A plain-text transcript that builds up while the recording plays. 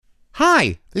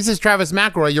Hi, this is Travis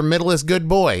McElroy, your middleist good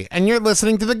boy, and you're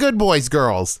listening to the Good Boys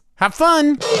Girls. Have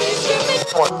fun! Familiar,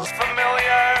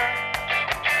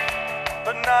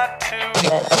 but not too. The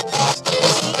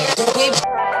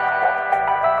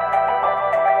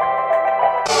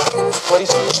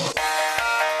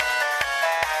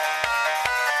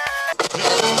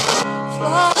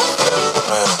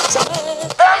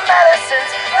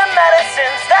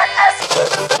medicines that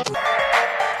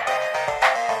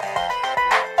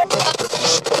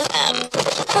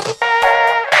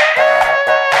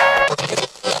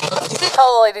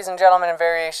Hello, ladies and gentlemen, and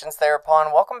variations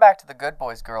thereupon. Welcome back to the Good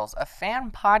Boys Girls, a fan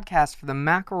podcast for the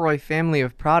McElroy family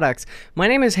of products. My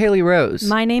name is Haley Rose.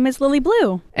 My name is Lily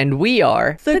Blue. And we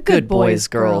are the Good Boys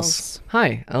Girls.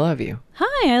 Hi, I love you.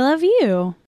 Hi, I love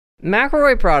you.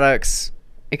 McElroy products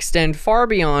extend far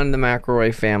beyond the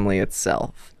McElroy family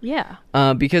itself. Yeah.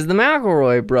 Because the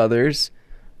McElroy brothers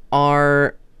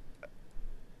are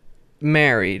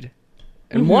married.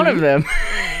 And one of them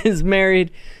is married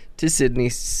to Sydney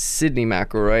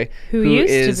McElroy, Who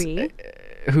used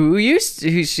to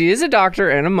be. She is a doctor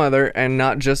and a mother and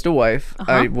not just a wife.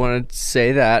 I want to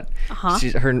say that.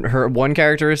 Her one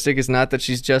characteristic is not that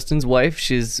she's Justin's wife.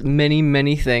 She's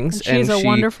many things. She's a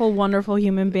wonderful, wonderful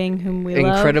human being whom we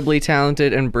love. Incredibly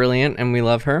talented and brilliant, and we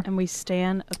love her. And we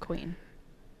stan a queen.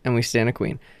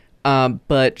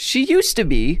 But she used to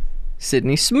be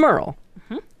Sydney Smurl.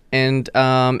 And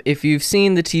if you've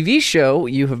seen the TV show,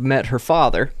 you have met her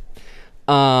father,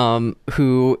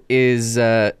 who is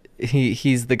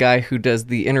he's the guy who does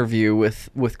the interview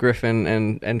with Griffin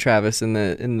and Travis in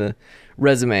the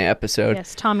resume episode.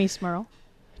 Yes, Tommy Smurl.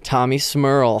 Tommy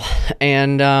Smurl,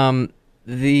 and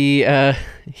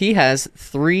he has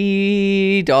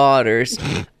 3 daughters,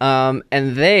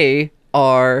 and they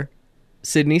are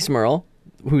Sydney Smurl,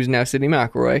 who's now Sydney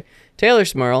McElroy, Taylor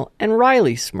Smurl, and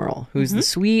Riley Smurl, who's the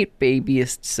sweet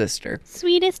babyest sister.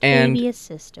 Babyest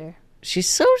sister. She's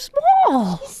so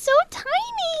small. She's so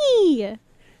tiny.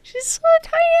 She's so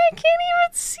tiny, I can't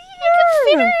even see her.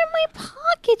 Fit her in my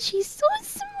pocket. She's so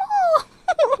small.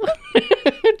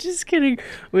 Just kidding.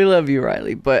 We love you,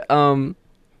 Riley. But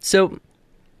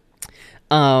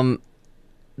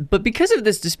but because of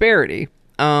this disparity,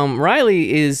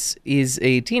 Riley is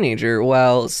a teenager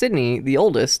while Sydney, the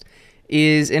oldest,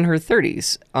 is in her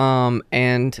 30s.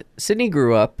 And Sydney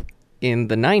grew up in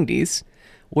the 90s,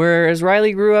 whereas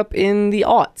Riley grew up in the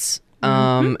aughts,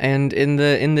 and in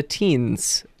the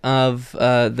teens of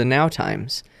the now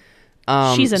times.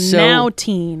 She's a now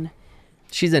teen.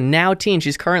 She's a now teen.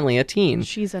 She's currently a teen.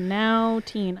 She's a now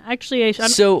teen. Actually,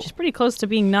 she's pretty close to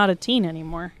being not a teen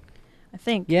anymore, I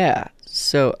think. Yeah.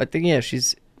 So I think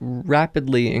she's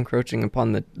rapidly encroaching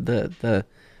upon the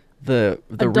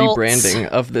rebranding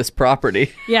of this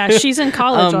property. Yeah, she's in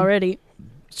college already.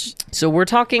 So we're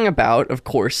talking about, of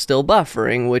course, Still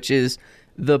Buffering, which is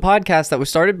the podcast that was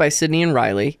started by Sydney and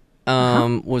Riley.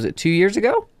 Was it 2 years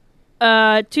ago?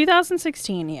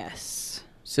 2016, yes.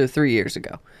 So 3 years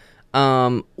ago.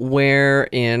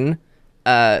 Wherein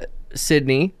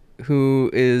Sydney, who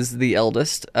is the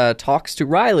eldest, talks to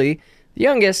Riley, the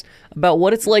youngest, about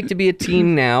what it's like to be a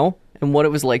teen now and what it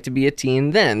was like to be a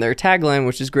teen then. Their tagline,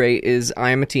 which is great, is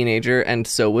 "I am a teenager and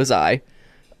so was I."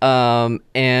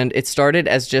 And it started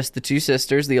as just the two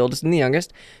sisters, the oldest and the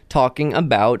youngest, talking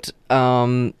about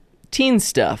teen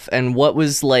stuff and what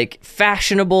was like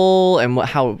fashionable and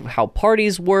how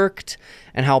parties worked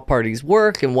and how parties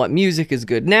work and what music is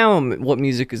good now and what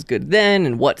music is good then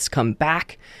and what's come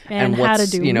back and what's, how to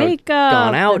do makeup,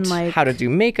 gone out, and how to do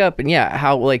makeup, and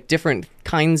how like different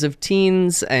kinds of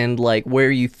teens and like where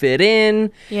you fit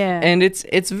in. Yeah. And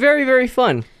it's very, very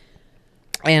fun.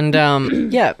 And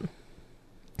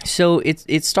so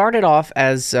it started off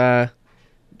as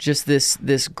just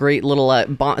this great little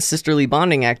sisterly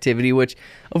bonding activity, which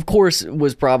of course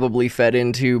was probably fed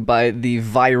into by the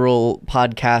viral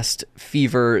podcast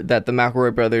fever that the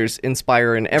McElroy brothers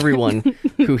inspire in everyone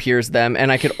who hears them.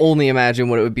 And I could only imagine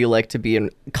what it would be like to be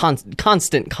in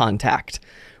constant contact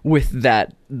with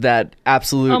that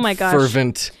absolute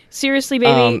fervent. Seriously,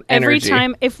 baby, every energy.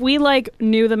 time, if we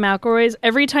knew the McElroys,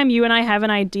 every time you and I have an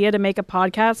idea to make a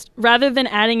podcast, rather than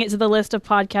adding it to the list of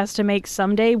podcasts to make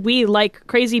someday, we, like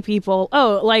crazy people,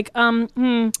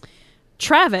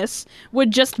 Travis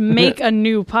would just make a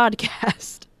new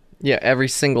podcast. Yeah, every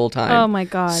single time. Oh my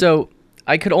God. So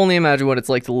I could only imagine what it's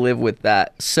like to live with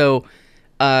that. So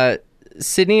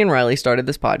Sydney and Riley started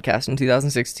this podcast in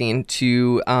 2016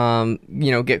 to,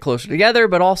 get closer together,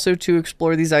 but also to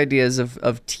explore these ideas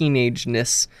of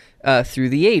teenageness through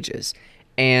the ages.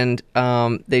 And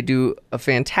they do a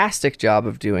fantastic job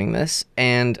of doing this.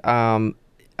 And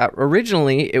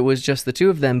originally, it was just the two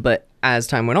of them, but as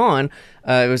time went on,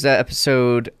 it was that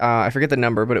episode, I forget the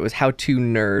number, but it was How to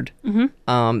Nerd.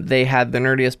 They had the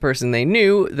nerdiest person they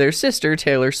knew, their sister,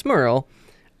 Taylor Smurl,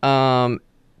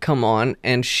 come on,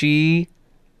 and she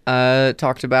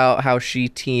talked about how she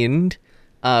teened,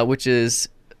 which is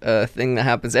a thing that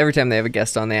happens every time they have a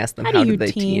guest on. They ask them, how did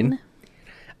they teen?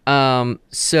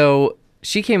 So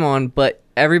she came on, but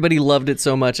everybody loved it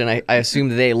so much, and I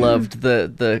assumed they loved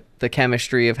the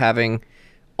chemistry of having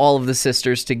all of the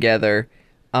sisters together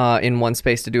in one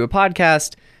space to do a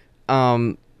podcast,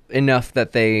 enough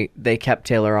that they kept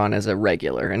Taylor on as a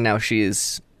regular, and now she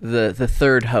is the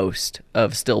third host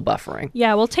of Still Buffering.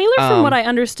 Yeah, well, Taylor, from what I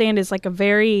understand, is like a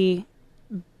very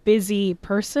busy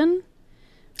person.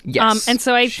 Yes. And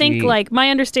so I think, like, my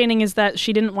understanding is that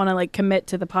she didn't want to, like, commit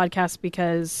to the podcast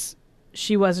because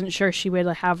she wasn't sure she would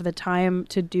have the time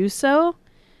to do so.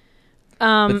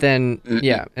 But then,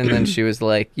 yeah, and then she was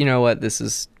like, you know what, this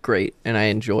is great, and I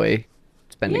enjoy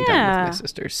spending time with my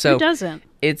sisters. So who doesn't?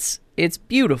 It's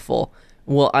beautiful.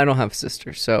 Well, I don't have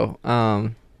sisters, so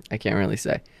I can't really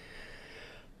say.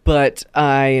 But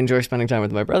I enjoy spending time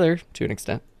with my brother to an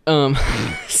extent.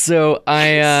 So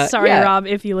I sorry, yeah. Rob,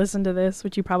 if you listen to this,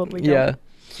 which you probably don't. Yeah,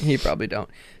 he probably don't.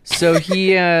 So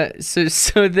he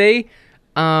so they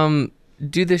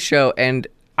do this show, and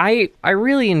I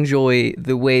really enjoy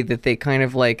the way that they kind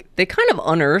of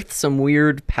unearth some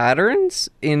weird patterns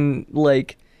in,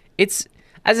 like, it's,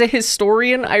 as a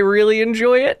historian, I really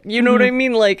enjoy it. You know what I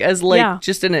mean? Like, as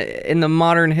just in the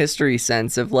modern history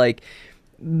sense of, like,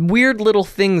 weird little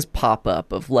things pop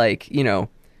up of, like, you know,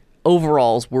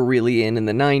 overalls were really in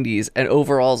the 90s and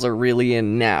overalls are really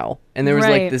in now. And there was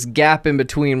like this gap in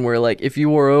between where, like, if you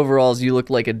wore overalls, you looked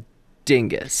like a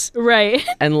dingus. Right.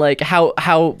 And, like,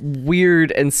 how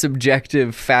weird and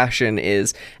subjective fashion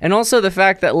is. And also the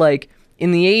fact that, like,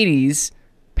 in the 80s,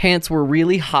 pants were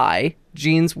really high.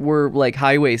 Jeans were, like,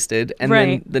 high-waisted. And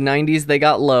then the 90s, they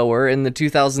got lower. In the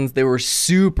 2000s, they were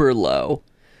super low.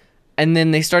 And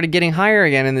then they started getting higher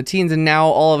again in the teens, and now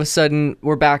all of a sudden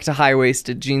we're back to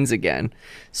high-waisted jeans again.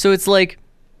 So it's like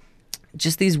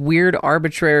just these weird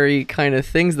arbitrary kind of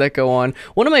things that go on.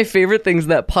 One of my favorite things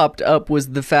that popped up was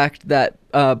the fact that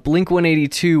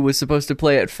Blink-182 was supposed to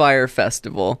play at Fyre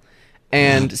Festival,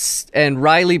 and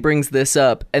Riley brings this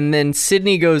up, and then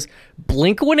Sydney goes,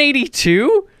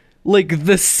 Blink-182? Like,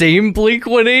 the same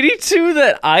Blink-182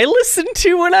 that I listened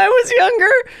to when I was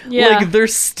younger? Yeah. Like, they're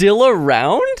still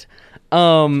around?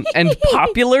 And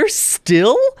popular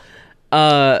still,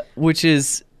 which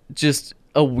is just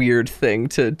a weird thing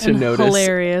to notice.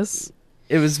 Hilarious.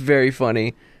 It was very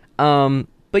funny.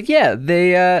 But yeah,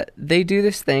 they do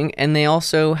this thing, and they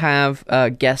also have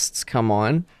guests come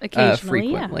on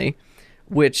frequently,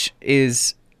 which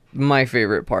is my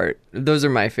favorite part. Those are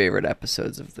my favorite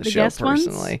episodes of the show,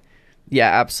 personally. Ones? Yeah,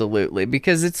 absolutely,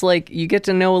 because it's like you get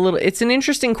to know a little. It's an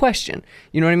interesting question.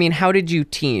 You know what I mean? How did you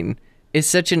teen? Is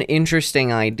such an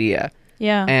interesting idea.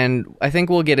 Yeah. And I think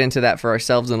we'll get into that for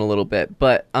ourselves in a little bit.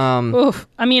 But oof.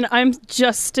 I mean, I'm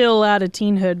just still out of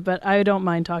teenhood, but I don't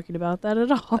mind talking about that at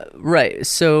all. Right.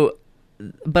 So,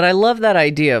 but I love that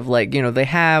idea of, like, you know, they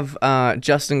have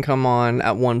Justin come on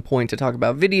at one point to talk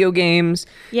about video games.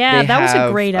 Yeah, that was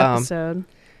a great episode.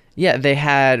 Yeah, they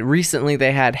had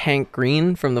Hank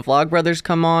Green from the Vlogbrothers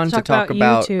come on to talk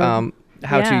about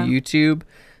how to YouTube.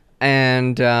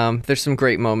 And there's some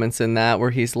great moments in that where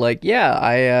he's like, yeah,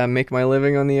 I make my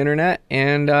living on the internet,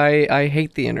 and I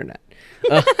hate the internet.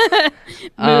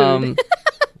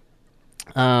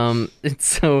 And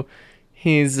so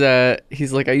he's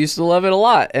like, I used to love it a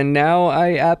lot, and now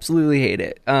I absolutely hate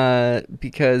it.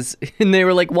 Because, and they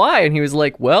were like, why? And he was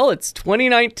like, well, it's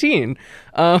 2019.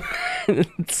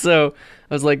 So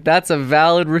I was like, that's a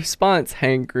valid response,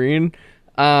 Hank Green.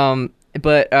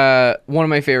 But one of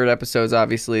my favorite episodes,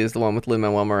 obviously, is the one with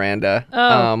Lin-Manuel Miranda,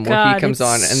 where he comes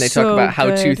on and they talk about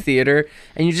how-to theater,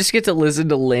 and you just get to listen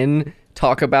to Lin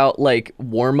talk about, like,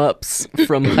 warm-ups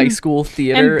from high school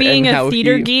theater, and being a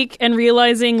theater geek and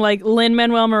realizing, like,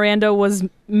 Lin-Manuel Miranda was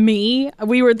me.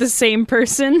 We were the same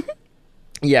person.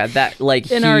 Yeah, that, like,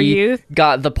 in our youth,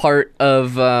 got the part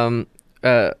of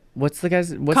what's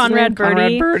Conrad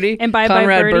Birdie and Bye Bye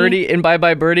Birdie and Bye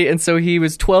Bye Birdie, and so he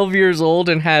was 12 years old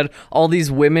and had all these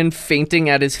women fainting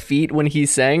at his feet when he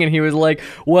sang, and he was like,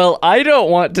 well, I don't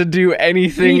want to do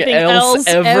anything else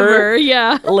ever.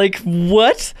 Yeah. Like,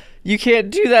 what? You can't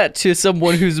do that to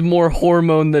someone who's more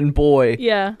hormone than boy.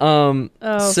 Yeah.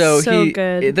 So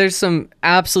good. There's some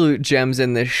absolute gems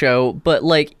in this show, but,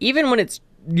 like, even when it's,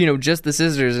 you know, just the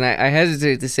sisters, and I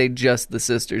hesitate to say just the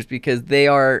sisters because they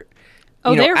are,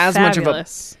 they're as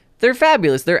fabulous. they're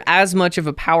fabulous. They're as much of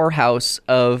a powerhouse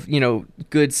of, you know,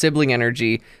 good sibling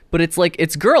energy, but it's like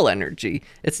it's girl energy.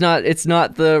 It's not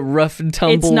the rough and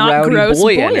tumble It's not rowdy gross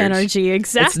boy, boy energy. energy.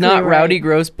 Exactly. It's not right. rowdy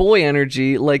gross boy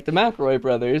energy like the McElroy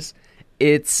brothers.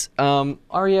 It's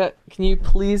Arya, can you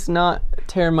please not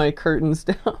tear my curtains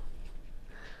down?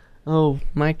 Oh,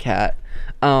 my cat.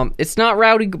 It's not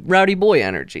rowdy boy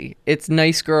energy. It's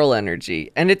nice girl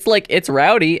energy. And it's like it's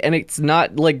rowdy, and it's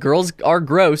not like girls are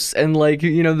gross, and like,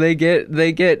 you know, they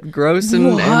get gross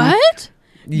and What?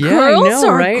 yeah, Girls I know,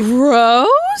 are right?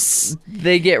 gross?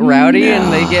 They get rowdy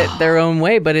and they get their own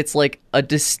way, but it's like a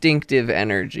distinctive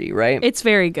energy, right? It's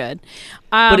very good.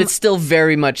 But it's still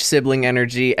very much sibling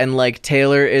energy, and like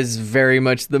Taylor is very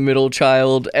much the middle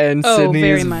child, and Oh, Sydney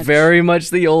very is much. very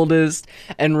much the oldest,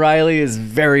 and Riley is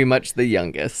very much the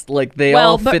youngest. Like they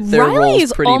well, all but fit their Riley roles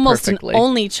is pretty almost perfectly. an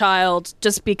only child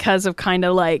just because of kind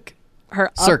of like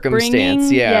her Circumstance,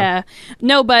 upbringing. yeah.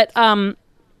 No, but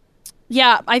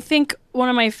yeah, I think one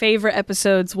of my favorite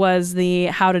episodes was the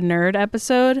How to Nerd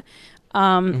episode,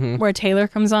 where Taylor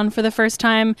comes on for the first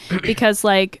time because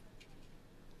like.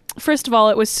 First of all,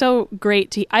 it was so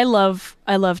great to. I love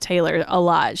Taylor a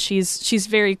lot. She's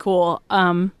very cool.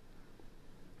 Or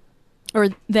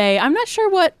they. I'm not sure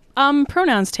what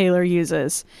pronouns Taylor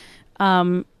uses.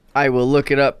 I will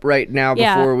look it up right now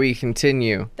Yeah. before we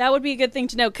continue. That would be a good thing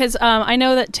to know because I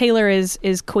know that Taylor is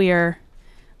queer,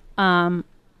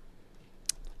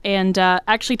 and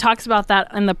actually talks about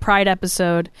that in the Pride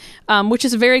episode, which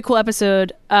is a very cool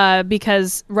episode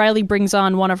because Riley brings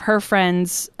on one of her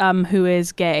friends who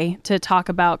is gay to talk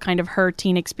about kind of her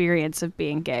teen experience of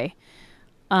being gay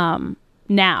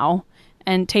now,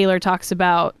 and Taylor talks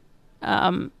about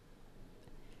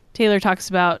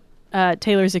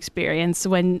Taylor's experience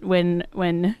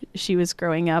when she was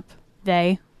growing up.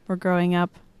 They were growing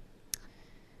up.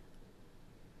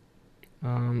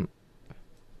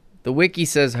 The wiki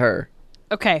says her.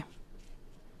 Okay.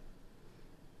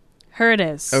 Her it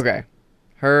is. Okay.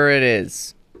 Her it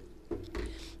is.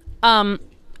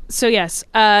 So yes,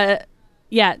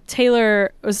 yeah,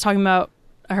 Taylor was talking about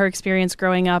her experience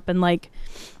growing up and like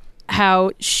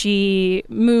how she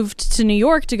moved to New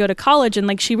York to go to college, and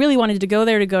like she really wanted to go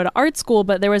there to go to art school,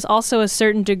 but there was also a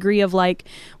certain degree of like,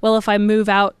 well, if I move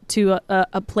out to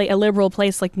a liberal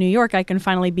place like New York, I can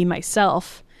finally be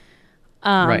myself.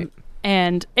 Right.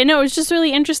 And no, it was just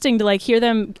really interesting to like hear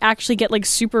them actually get like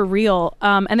super real.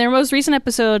 And their most recent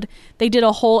episode, they did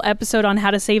a whole episode on how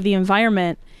to save the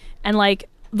environment, and like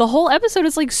the whole episode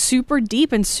is like super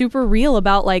deep and super real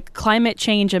about like climate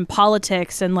change and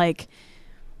politics, and like,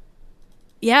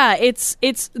 yeah, it's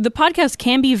the podcast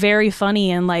can be very funny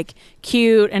and like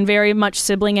cute and very much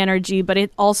sibling energy, but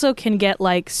it also can get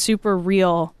like super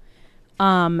real.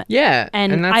 Yeah.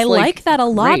 And that's, I like that a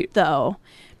lot great. though,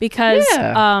 because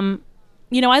Yeah.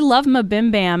 you know, I love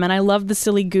Mabim Bam and I love the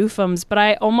silly goofums, but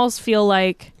I almost feel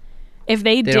like if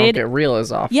they They don't did, get real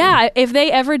as often. yeah, if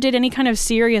they ever did any kind of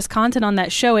serious content on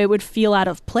that show, it would feel out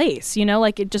of place, you know,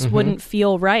 like it just wouldn't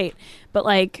feel right. But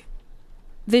like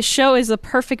this show is a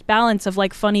perfect balance of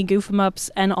like funny goof 'em ups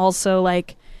and also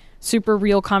like super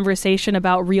real conversation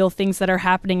about real things that are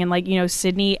happening. And like, you know,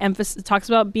 Sydney talks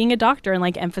about being a doctor and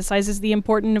like emphasizes the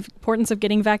importance of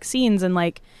getting vaccines and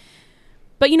like,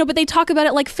 but you know, but they talk about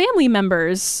it like family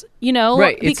members, you know,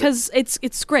 Right, because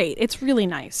it's great. It's really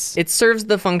nice. It serves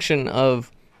the function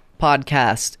of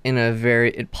podcast in a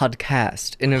very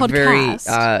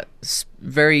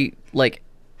very like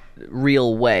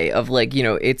real way of like, you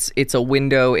know, it's a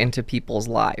window into people's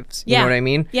lives. You Yeah. know what I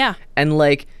mean? Yeah. And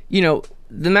like, you know,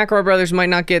 the McElroy brothers might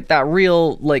not get that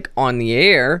real like on the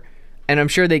air, and I'm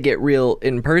sure they get real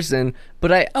in person,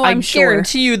 but I I'm sure.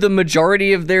 guarantee you the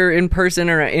majority of their in-person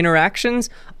interactions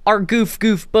are goof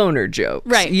boner jokes.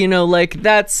 Right. You know, like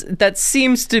that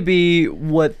seems to be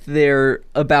what they're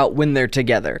about when they're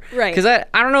together. Right. Because I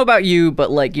don't know about you,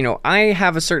 but like, you know, I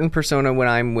have a certain persona when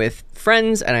I'm with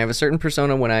friends, and I have a certain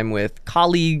persona when I'm with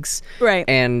colleagues. Right.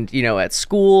 And, you know, at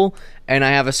school, and I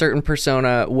have a certain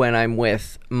persona when I'm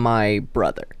with my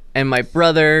brother. And my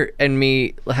brother and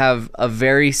me have a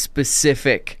very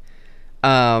specific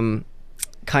kind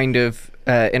of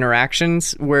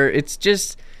interactions where it's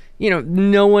just, you know,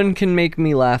 no one can make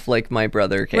me laugh like my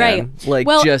brother can. Right. Like,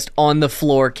 Well- just on the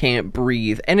floor, can't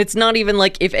breathe. And it's not even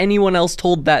like if anyone else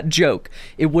told that joke,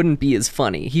 it wouldn't be as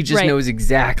funny. He just Right. knows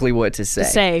exactly what to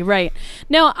say. Right.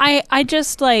 No, I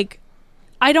just like,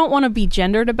 I don't want to be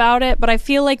gendered about it, but I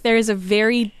feel like there is a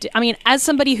I mean, as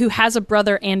somebody who has a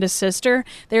brother and a sister,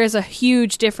 there is a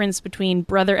huge difference between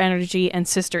brother energy and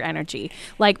sister energy.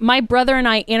 Like, my brother and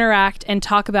I interact and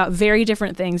talk about very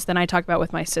different things than I talk about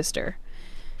with my sister,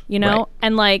 you know? Right.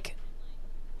 And like,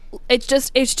 it's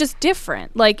just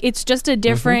different. Like, it's just a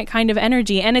different kind of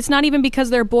energy. And it's not even because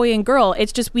they're boy and girl.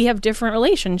 It's just we have different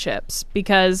relationships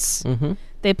because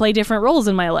they play different roles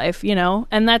in my life, you know?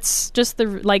 And that's just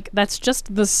that's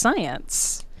just the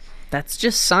science. That's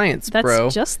just science, That's bro.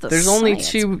 just the there's only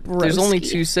science, two. There's only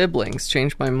broski. 2 siblings.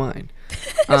 Changed my mind.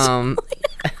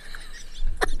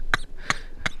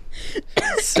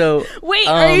 So Wait,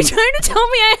 are you trying to tell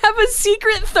me I have a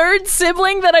secret third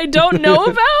sibling that I don't know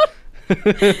about?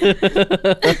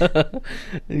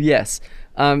 yes.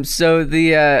 So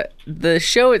the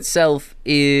show itself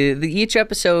is each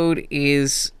episode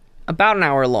is about an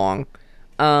hour long.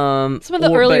 Some of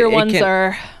the earlier ones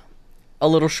are a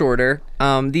little shorter.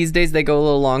 These days they go a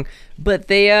little long, but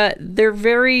they're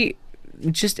very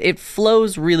just, it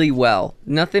flows really well.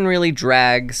 Nothing really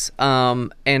drags.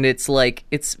 And it's like,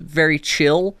 it's very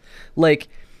chill. Like,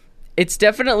 it's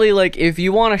definitely like, if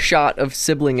you want a shot of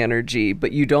sibling energy,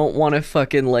 but you don't want to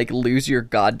fucking like lose your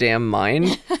goddamn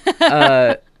mind,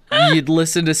 you'd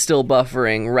listen to Still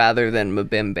Buffering rather than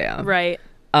Mabim Bam. right.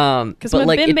 Because But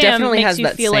like it definitely makes has you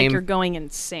that feel same. like you're going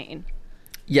insane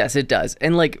Yes, it does,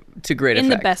 and like to great in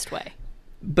effect. the best way.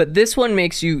 But this one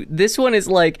makes you. This one is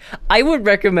like, I would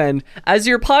recommend, as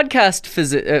your podcast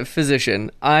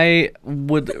physician, I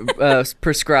would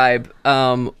prescribe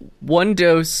 1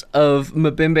 dose of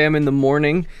Mabim Bam in the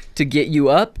morning to get you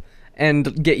up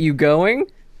and get you going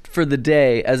for the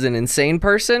day as an insane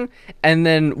person, and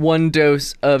then 1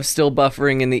 dose of Still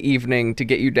Buffering in the evening to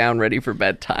get you down ready for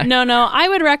bedtime. No, I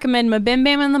would recommend Mabim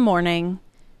Bam in the morning,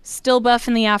 Still Buff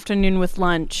in the afternoon with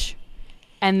lunch,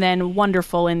 and then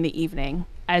Wonderful in the evening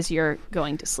as you're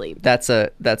going to sleep. That's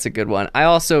a good one. I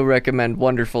also recommend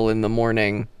Wonderful in the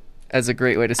morning as a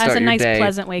great way to start a your nice, day.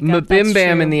 pleasant wake up, Mabim that's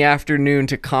Bam true. in the afternoon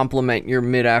to complement your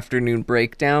mid-afternoon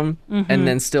breakdown, Mm-hmm. and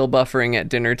then Still Buffering at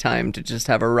dinner time to just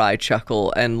have a wry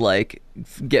chuckle and like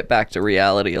get back to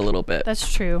reality a little bit.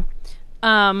 That's true.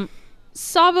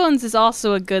 Sawbones is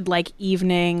also a good like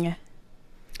evening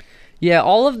Yeah,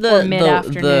 all of or the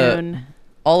mid-afternoon.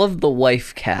 all of the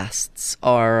wife casts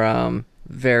are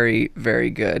very, very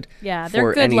good. Yeah, they're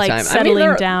for good any like time. settling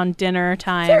they're- down dinner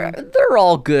time. They're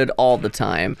all good all the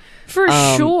time. For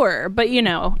sure, but you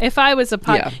know, if I was a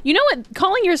Yeah. you know what,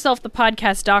 calling yourself the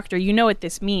podcast doctor, you know what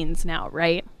this means now,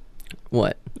 right?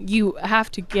 What? You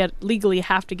legally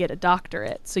have to get a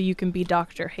doctorate so you can be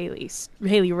Dr.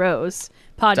 Haley Rose,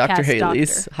 podcast Dr.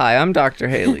 Haley's. doctor. Hi, I'm Dr.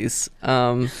 Haley's.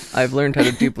 I've learned how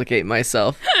to duplicate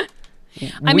myself. I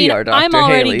We mean, are Dr. I'm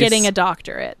already Haley's. getting a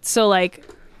doctorate, so like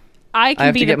I can I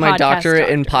have be to the get my podcast doctorate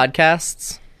in doctor.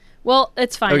 podcasts. Well,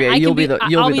 it's fine. Okay, I you'll can be the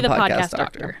podcast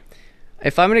doctor.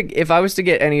 If I was to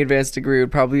get any advanced degree, it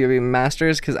would probably be a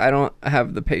master's because I don't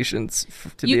have the patience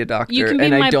to be a doctor, you can be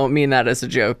and I my- don't mean that as a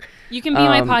joke. You can be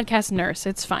my Um, podcast nurse.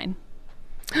 It's fine.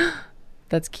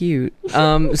 That's cute.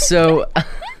 So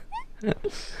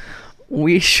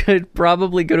we should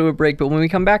probably go to a break, but when we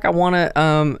come back, I want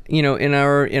to, in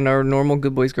our normal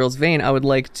Good Boys Girls vein, I would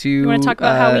like to. You want to talk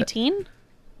about how we teen?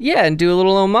 Yeah, and do a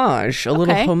little homage, a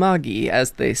little Okay. homagi,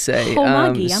 as they say.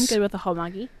 Homagi. I'm good with a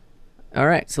homagi. All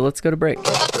right, so let's go to break.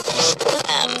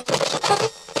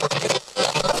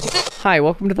 Hi,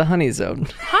 welcome to the Honey Zone.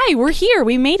 Hi, we're here.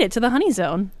 We made it to the Honey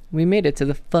Zone. We made it to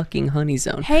the fucking Honey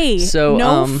Zone. Hey, so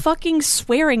no fucking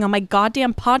swearing on my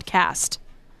goddamn podcast.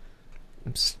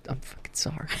 I'm fucking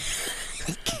sorry.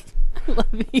 I love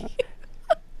you.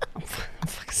 I'm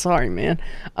fucking sorry, man.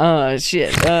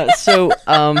 Shit.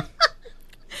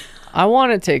 I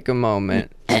want to take a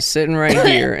moment, just sitting right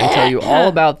here, and tell you all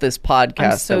about this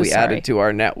podcast so that we sorry. added to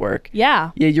our network.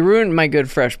 Yeah. Yeah, you ruined my good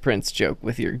Fresh Prince joke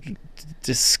with your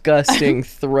disgusting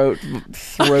throat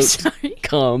sorry.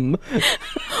 cum.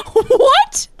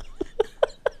 What?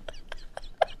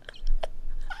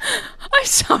 I'm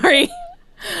sorry.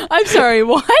 I'm sorry.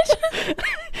 What?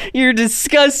 Your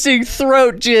disgusting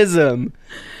throat jism.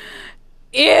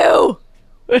 Ew.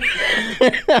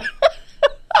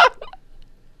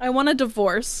 I want a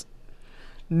divorce.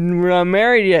 We're not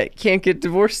married yet. Can't get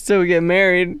divorced till we get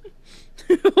married.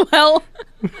 Well,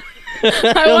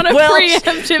 I want a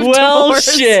preemptive well,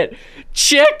 divorce. shit.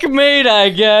 Checkmate, I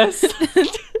guess.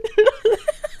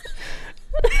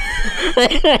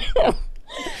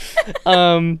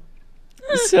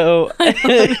 So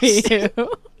Ew.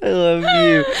 I love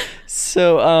you.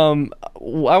 So,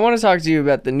 I want to talk to you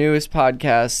about the newest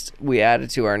podcast we added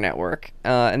to our network,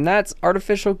 and that's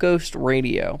Artificial Ghost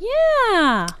Radio.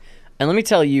 Yeah. And let me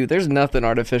tell you, there's nothing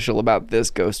artificial about this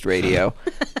ghost radio.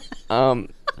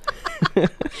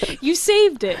 You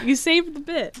saved it. You saved the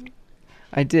bit.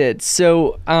 I did.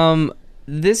 So,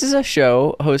 this is a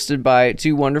show hosted by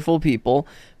 2 wonderful people,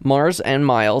 Mars and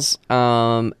Miles.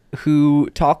 who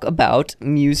talk about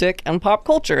music and pop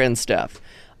culture and stuff.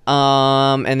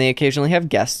 And they occasionally have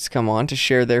guests come on to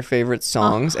share their favorite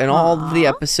songs, and all of the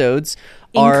episodes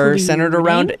are centered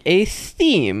around a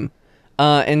theme.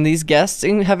 And these guests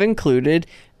have included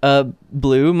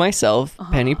Blue, myself,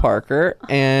 Penny Parker,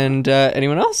 and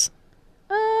anyone else?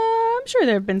 I'm sure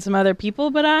there have been some other people,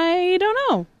 but I don't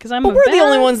know because But we're the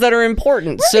only ones that are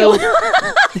important.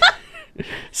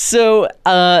 So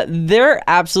they're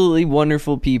absolutely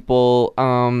wonderful people.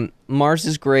 Mars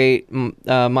is great.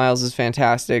 Miles is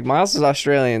fantastic. Miles is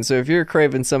Australian, so if you're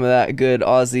craving some of that good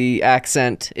Aussie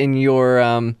accent in your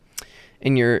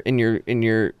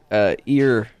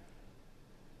ear,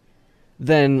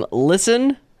 then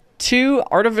listen to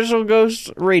Artificial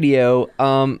Ghost Radio.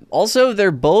 Also,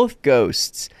 they're both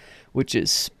ghosts, which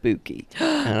is spooky,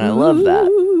 and I love that.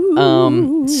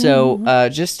 So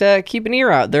just keep an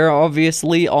ear out. They're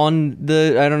obviously on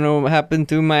the, I don't know what happened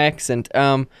through my accent.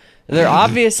 They're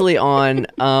obviously on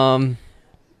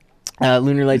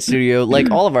Lunar Light Studio,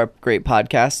 like all of our great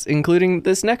podcasts, including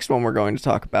this next one we're going to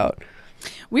talk about.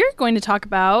 We're going to talk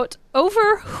about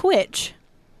Over Which.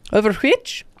 Over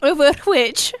which? Over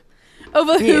which?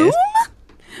 Over whom? Yes.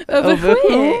 Over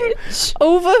whom? which?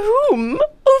 Over whom?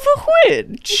 Over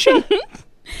which?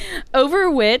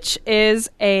 Over Which is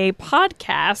a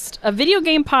podcast, a video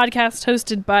game podcast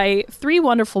hosted by three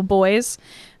wonderful boys,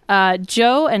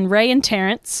 Joe and Ray and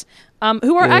Terrence,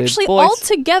 who are Good actually boys. all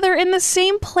together in the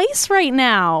same place right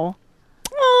now,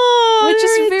 Oh, which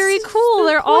is they're very in cool. the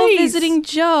They're all place. visiting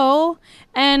Joe,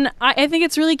 and I think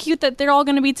it's really cute that they're all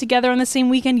going to be together on the same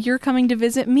weekend. You're coming to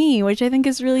visit me, which I think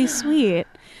is really sweet.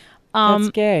 That's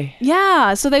gay.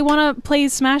 Yeah, so they want to play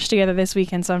Smash together this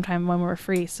weekend sometime when we're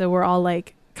free. So we're all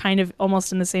like kind of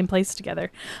almost in the same place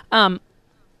together.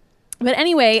 But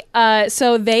anyway,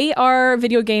 so they are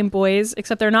video game boys,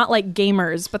 except they're not like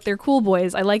gamers, but they're cool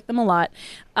boys. I like them a lot.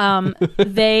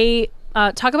 They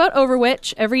talk about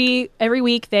Overwitch every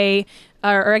week. They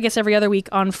or I guess every other week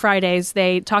on Fridays,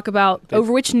 they talk about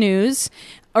Overwitch news.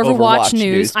 Overwatch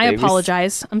news. I babies.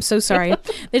 apologize. I'm so sorry.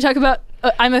 They talk about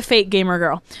I'm a fake gamer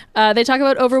girl. They talk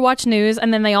about Overwatch news,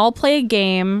 and then they all play a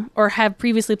game or have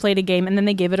previously played a game, and then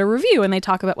they give it a review, and they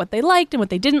talk about what they liked and what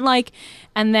they didn't like,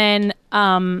 and then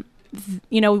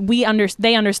they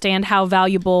understand how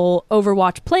valuable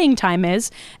Overwatch playing time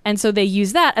is, and so they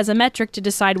use that as a metric to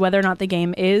decide whether or not the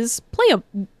game is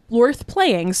worth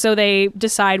playing. So they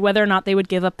decide whether or not they would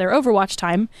give up their Overwatch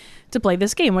time to play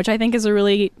this game, which I think is a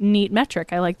really neat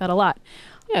metric. I like that a lot.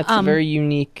 Yeah, it's a very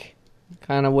unique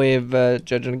kind of way of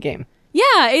judging a game.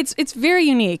 Yeah, it's very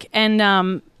unique,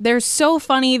 and they're so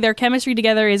funny. Their chemistry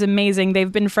together is amazing.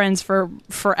 They've been friends for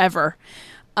forever,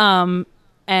 and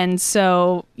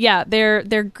so yeah,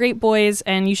 they're great boys,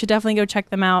 and you should definitely go check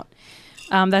them out.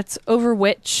 That's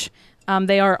Overwitch.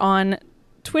 They are on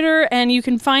Twitter, and you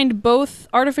can find both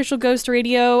Artificial Ghost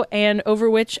Radio and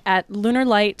Overwitch at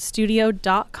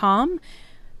lunarlightstudio.com.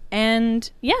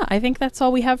 And yeah, I think that's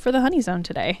all we have for the Honey Zone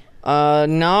today.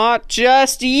 Not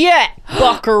just yet,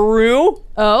 buckaroo.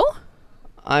 Oh?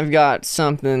 I've got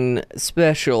something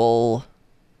special.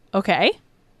 Okay.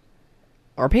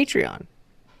 Our Patreon.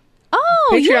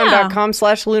 Oh, yeah.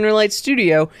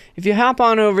 Patreon.com/LunarLightStudio. If you hop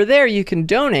on over there, you can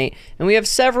donate. And we have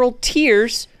several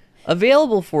tiers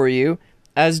available for you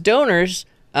as donors,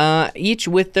 each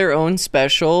with their own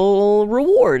special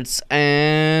rewards.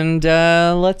 And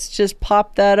let's just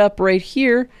pop that up right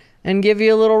here and give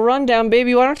you a little rundown.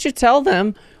 Baby, why don't you tell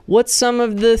them what some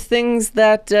of the things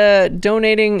that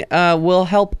donating will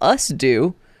help us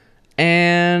do,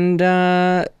 and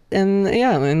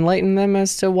enlighten them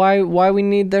as to why we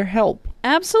need their help.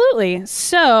 Absolutely.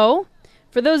 So,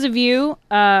 for those of you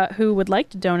who would like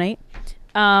to donate,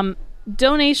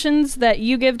 donations that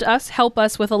you give to us help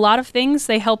us with a lot of things.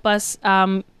 They help us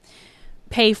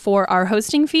pay for our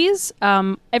hosting fees.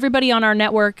 Everybody on our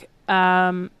network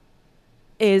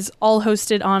is all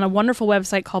hosted on a wonderful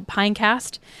website called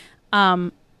Pinecast,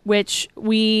 which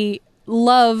we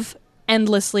love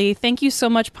endlessly. Thank you so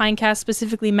much, Pinecast,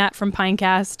 specifically Matt from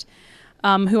Pinecast,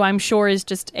 who I'm sure is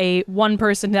just a one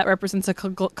person that represents a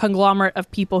conglomerate of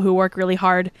people who work really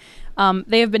hard.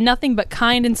 They have been nothing but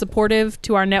kind and supportive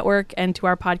to our network and to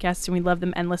our podcasts, and we love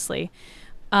them endlessly.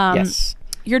 Yes.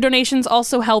 Your donations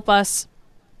also help us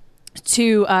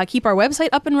to keep our website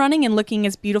up and running and looking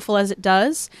as beautiful as it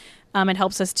does. It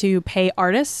helps us to pay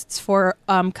artists for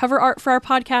cover art for our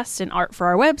podcasts and art for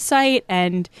our website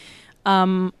and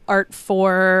art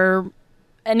for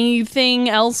anything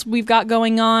else we've got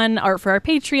going on, art for our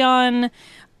Patreon.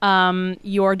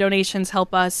 Your donations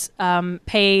help us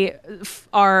pay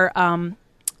our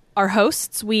our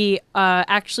hosts, we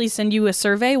actually send you a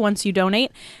survey once you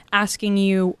donate, asking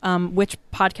you which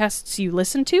podcasts you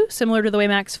listen to, similar to the way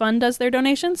Max Fun does their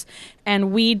donations.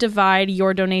 And we divide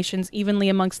your donations evenly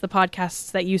amongst the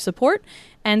podcasts that you support.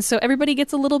 And so everybody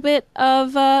gets a little bit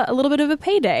of a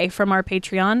payday from our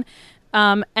Patreon.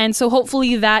 And so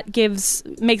hopefully that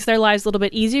makes their lives a little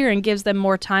bit easier and gives them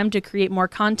more time to create more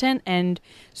content and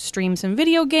stream some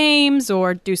video games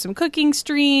or do some cooking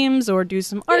streams or do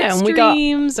some art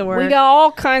streams. We got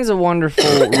all kinds of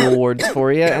wonderful rewards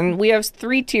for you. And we have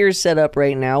 3 tiers set up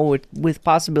right now with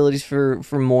possibilities for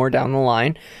more down the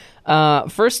line.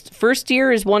 First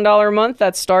tier is $1 a month.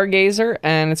 That's Stargazer,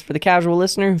 and it's for the casual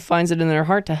listener who finds it in their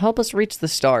heart to help us reach the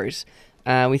stars.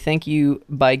 We thank you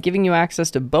by giving you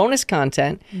access to bonus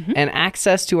content and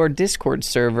access to our Discord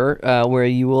server, where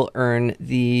you will earn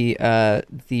the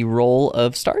role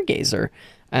of Stargazer,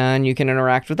 and you can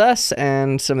interact with us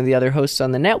and some of the other hosts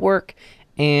on the network,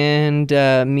 and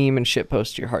meme and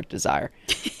shitpost your heart desire.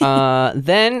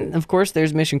 Then, of course,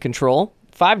 there's Mission Control.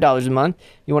 $5 a month.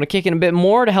 You want to kick in a bit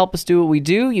more to help us do what we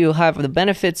do, you'll have the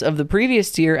benefits of the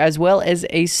previous tier as well as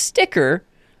a sticker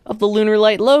of the Lunar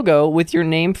Light logo with your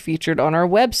name featured on our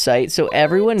website so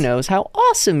everyone knows how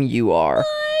awesome you are.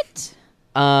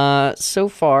 What? So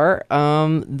far,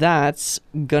 that's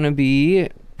gonna be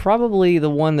probably the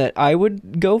one that I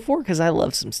would go for because I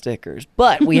love some stickers.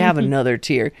 But we have another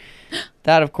tier.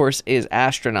 That, of course, is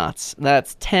Astronauts.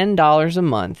 That's $10 a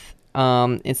month.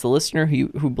 It's the listener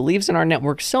who believes in our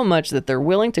network so much that they're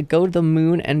willing to go to the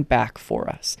moon and back for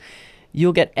us.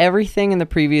 You'll get everything in the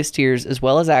previous tiers, as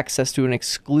well as access to an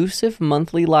exclusive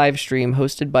monthly live stream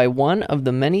hosted by one of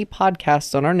the many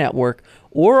podcasts on our network,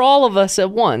 or all of us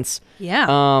at once.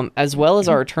 Yeah. As well as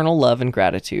our eternal love and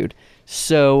gratitude.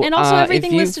 So, and also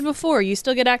everything listed before. You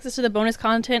still get access to the bonus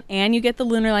content, and you get the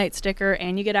Lunar Light sticker,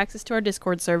 and you get access to our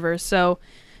Discord server. So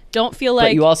don't feel like...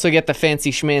 But you also get the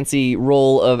fancy schmancy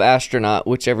role of astronaut,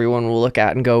 which everyone will look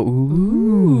at and go,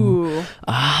 ooh.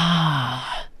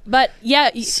 Ah. But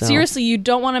yeah, seriously, you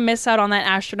don't want to miss out on that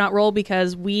astronaut role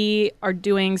because we are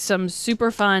doing some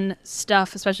super fun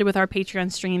stuff, especially with our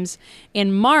Patreon streams.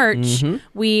 In March,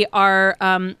 we are...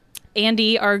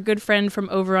 Andy, our good friend from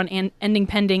over on Ending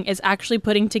Pending, is actually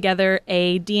putting together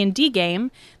a D&D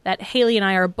game that Haley and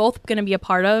I are both going to be a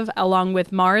part of, along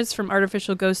with Mars from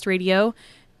Artificial Ghost Radio,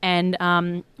 and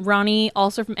Ronnie,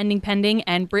 also from Ending Pending,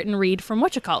 and Britton Reed from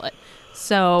Whatchacallit.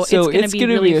 So it's going to be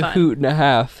really fun. A hoot and a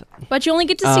half. But you only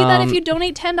get to see that if you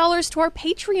donate $10 to our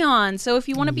Patreon. So if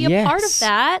you want to be a part of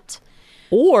that...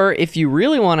 Or if you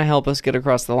really want to help us get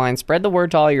across the line, spread the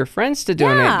word to all your friends to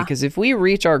donate. Because if we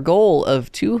reach our goal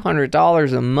of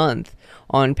 $200 a month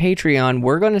on Patreon,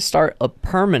 we're going to start a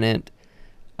permanent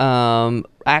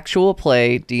actual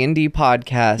play D&D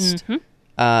podcast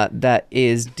that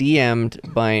is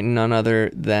DM'd by none other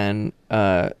than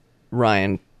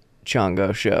Ryan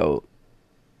Chongo Show.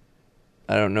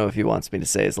 I don't know if he wants me to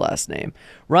say his last name.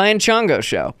 Ryan Chongo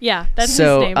Show. Yeah, that's his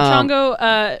name.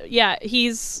 Chongo,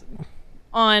 he's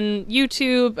on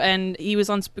YouTube, and he was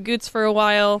on Spagoots for a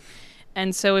while.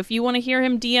 And so if you want to hear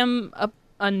him DM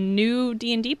a new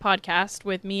D&D podcast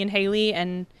with me and Haley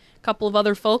and a couple of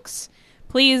other folks,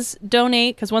 please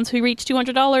donate, because once we reach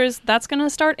 $200, that's going to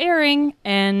start airing,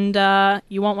 and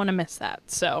you won't want to miss that.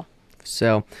 So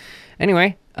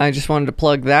anyway, I just wanted to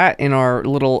plug that in our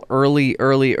little early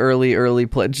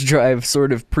pledge drive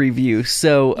sort of preview.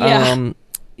 So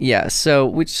so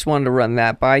we just wanted to run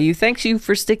that by you. Thanks you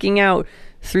for sticking out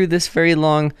through this very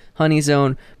long honey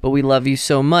zone, but we love you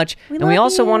so much. We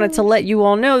also wanted to let you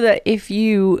all know that if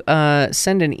you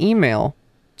send an email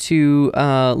to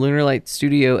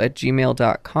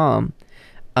lunarlightstudio@gmail.com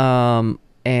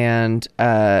and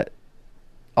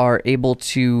are able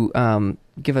to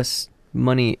give us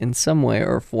money in some way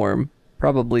or form,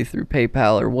 probably through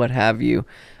PayPal or what have you,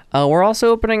 we're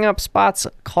also opening up spots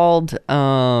called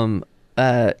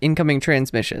incoming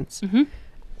transmissions,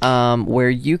 where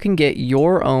you can get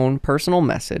your own personal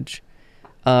message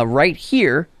right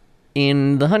here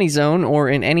in the Honey Zone or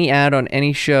in any ad on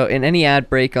any show, in any ad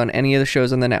break on any of the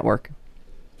shows on the network.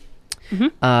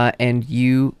 And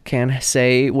you can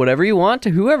say whatever you want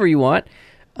to whoever you want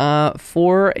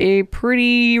for a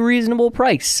pretty reasonable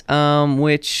price,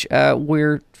 which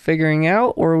we're figuring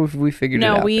out, or have we figured it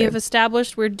out? No, we have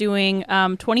established we're doing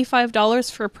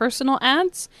 $25 for personal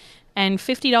ads and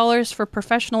 $50 for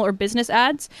professional or business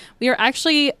ads. We are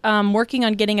actually working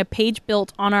on getting a page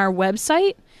built on our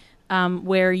website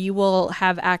where you will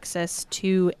have access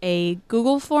to a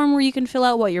Google form where you can fill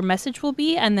out what your message will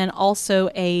be, and then also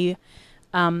a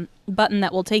button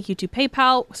that will take you to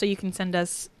PayPal so you can send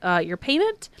us your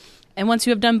payment. And once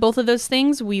you have done both of those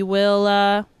things, we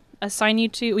will assign you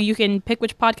to. You can pick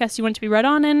which podcast you want to be read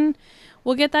on, and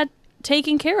we'll get that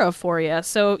taken care of for you.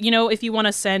 So, if you want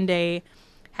to send a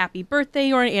happy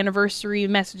birthday or an anniversary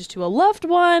message to a loved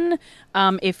one,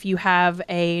 if you have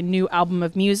a new album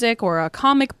of music or a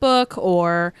comic book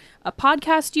or a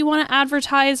podcast you want to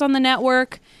advertise on the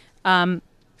network,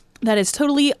 that is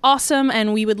totally awesome,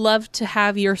 and we would love to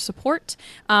have your support.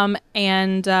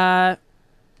 And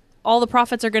all the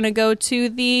profits are going to go to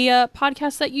the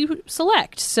podcast that you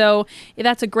select. So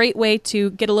that's a great way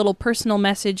to get a little personal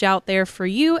message out there for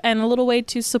you, and a little way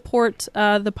to support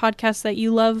the podcast that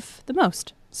you love the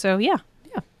most. So yeah.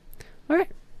 All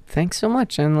right. Thanks so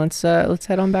much, and let's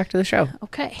head on back to the show.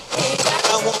 Okay.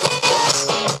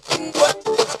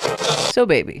 So,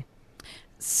 baby.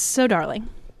 So darling.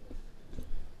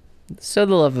 So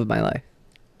the love of my life.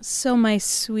 So my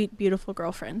sweet, beautiful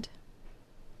girlfriend.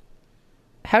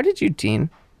 How did you teen?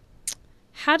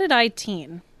 How did I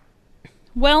teen?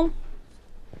 Well,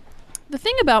 the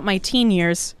thing about my teen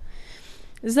years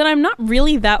is that I'm not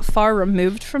really that far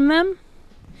removed from them.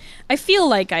 I feel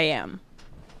like I am.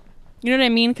 You know what I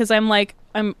mean? Because I'm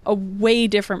a way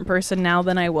different person now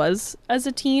than I was as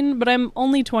a teen, but I'm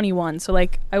only 21, so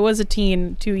I was a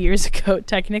teen 2 years ago,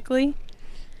 technically.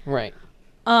 Right.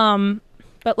 But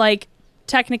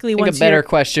technically, I think once a better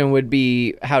question would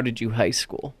be, how did you high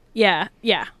school? Yeah,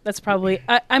 that's probably.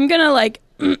 I'm gonna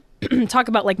talk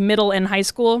about middle and high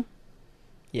school.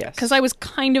 Yes. Because I was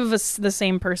kind of the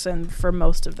same person for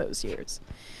most of those years.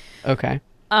 Okay.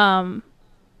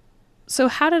 So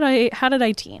how did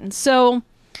I teen? So,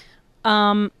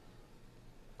 I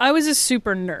was a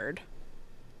super nerd.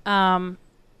 I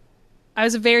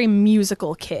was a very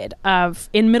musical kid.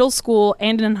 In middle school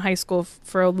and in high school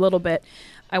for a little bit,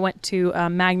 I went to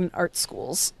magnet art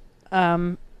schools.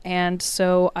 And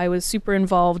so I was super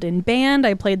involved in band.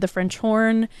 I played the French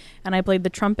horn, and I played the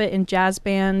trumpet in jazz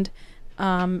band.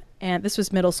 And this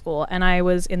was middle school. And I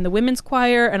was in the women's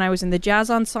choir, and I was in the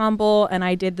jazz ensemble, and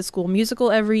I did the school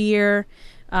musical every year.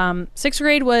 6th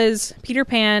grade was Peter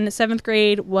Pan. 7th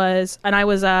grade was, and I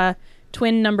was a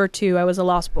twin number 2. I was a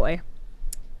lost boy.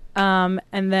 And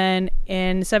then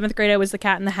in 7th grade, I was the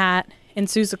Cat in the Hat in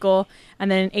Seussical. And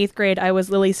then in 8th grade, I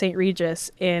was Lily St. Regis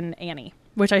in Annie,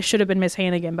 which I should have been Miss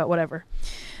Hannigan, but whatever.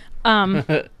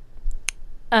 Not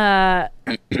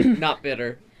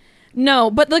bitter.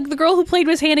 No, but the girl who played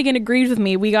Miss Hannigan agreed with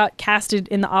me. We got casted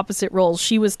in the opposite roles.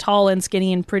 She was tall and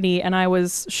skinny and pretty, and I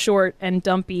was short and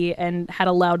dumpy and had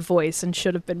a loud voice and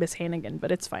should have been Miss Hannigan,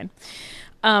 but it's fine.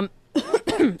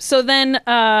 So then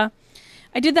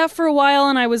I did that for a while,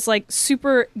 and I was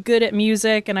super good at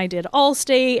music, and I did all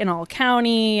state and all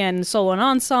county and solo and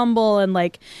ensemble, and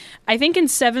I think in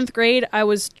 7th grade I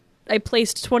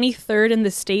placed 23rd in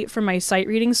the state for my sight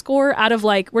reading score out of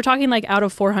we're talking out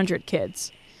of 400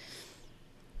 kids.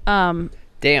 Damn.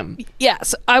 Yeah,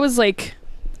 so I was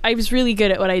really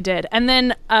good at what I did. And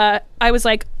then I was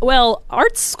well,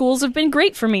 arts schools have been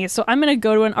great for me, so I'm going to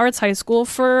go to an arts high school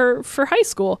for high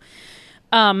school.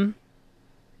 And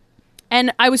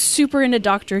I was super into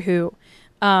Doctor Who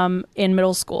in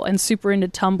middle school, and super into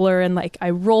Tumblr, and I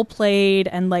role played,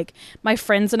 and my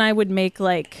friends and I would make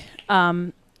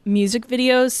music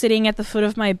videos sitting at the foot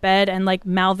of my bed and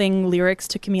mouthing lyrics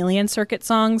to Chameleon Circuit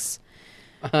songs.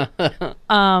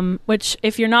 Which,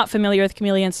 if you're not familiar with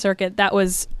Chameleon Circuit, that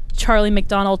was Charlie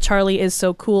McDonald. Charlie is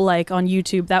so cool. On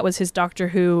YouTube, that was his Doctor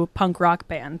Who punk rock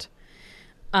band.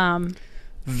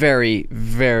 Very,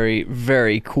 very,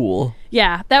 very cool.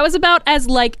 Yeah, that was about as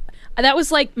that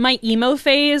was my emo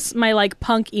phase, my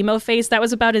punk emo phase. That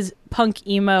was about as punk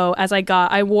emo as I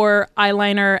got. I wore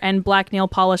eyeliner and black nail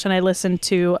polish, and I listened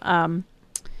to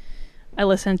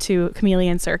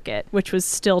Chameleon Circuit, which was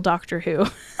still Doctor Who.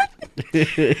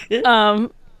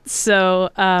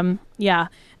 Yeah.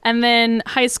 And then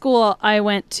high school, I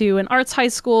went to an arts high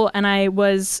school, and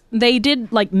they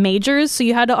did majors, so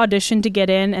you had to audition to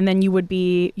get in, and then you would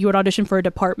audition for a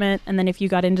department, and then if you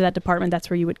got into that department,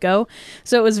 that's where you would go.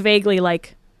 So it was vaguely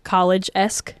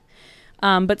college-esque,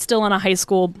 but still on a high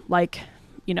school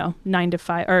 9 to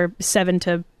 5 or 7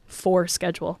 to 4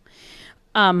 schedule.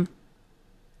 And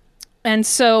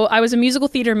so I was a musical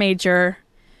theater major.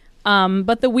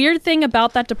 But the weird thing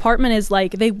about that department is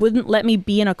they wouldn't let me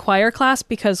be in a choir class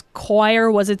because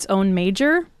choir was its own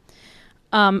major.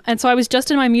 And so I was just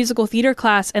in my musical theater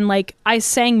class, and I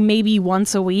sang maybe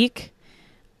once a week.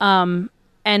 And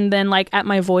then at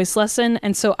my voice lesson.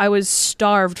 And so I was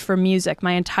starved for music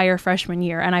my entire freshman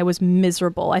year, and I was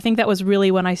miserable. I think that was really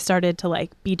when I started to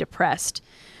be depressed.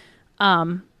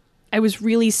 I was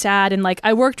really sad, and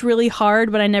I worked really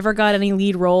hard, but I never got any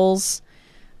lead roles.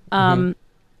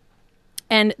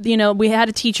 And, you know, we had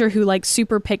a teacher who like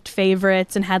super picked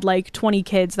favorites and had like 20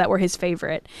 kids that were his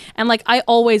favorite. And like I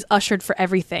always ushered for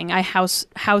everything. I house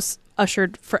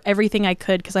ushered for everything I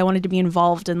could because I wanted to be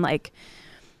involved in like,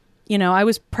 you know, I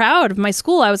was proud of my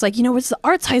school. I was like, you know, it's the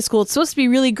arts high school. It's supposed to be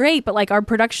really great, but like our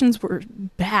productions were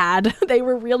bad. They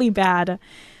were really bad,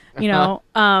 you know.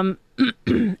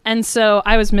 And so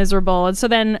I was miserable. And so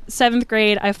then 7th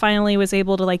grade, I finally was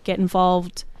able to like get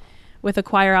involved with a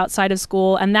choir outside of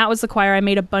school. And that was the choir. I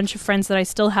made a bunch of friends that I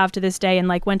still have to this day and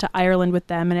like went to Ireland with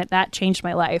them. And that changed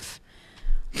my life.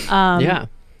 Yeah.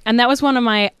 And that was one of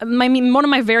my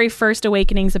very first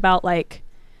awakenings about like,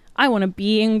 I want to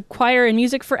be in choir and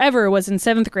music forever was in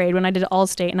 7th grade when I did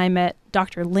Allstate and I met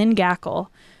Dr. Lynn Gackle,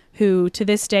 who to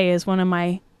this day is one of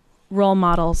my role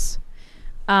models.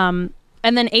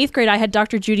 And then 8th grade, I had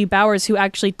Dr. Judy Bowers, who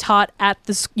actually taught at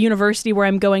the university where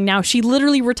I'm going now. She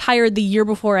literally retired the year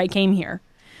before I came here,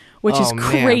 which is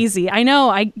crazy. I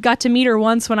know. I got to meet her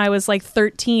once when I was like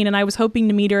 13, and I was hoping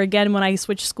to meet her again when I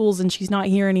switched schools, and she's not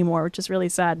here anymore, which is really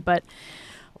sad. But,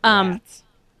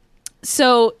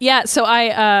 so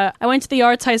I went to the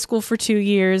arts high school for 2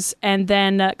 years, and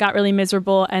then got really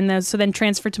miserable, and then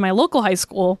transferred to my local high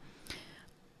school,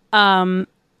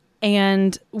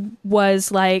 and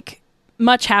was like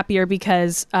much happier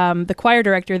because the choir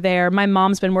director there, my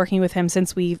mom's been working with him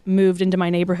since we moved into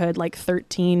my neighborhood like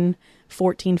 13,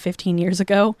 14, 15 years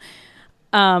ago,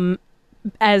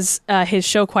 as his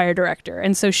show choir director.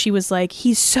 And so she was like,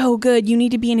 he's so good. You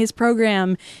need to be in his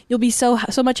program. You'll be so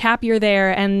much happier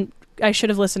there. And I should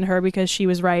have listened to her because she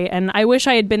was right. And I wish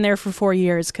I had been there for 4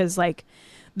 years because like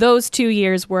those 2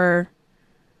 years were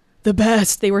the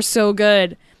best. They were so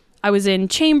good. I was in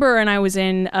chamber and I was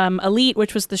in elite,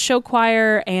 which was the show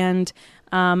choir, and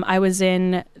I was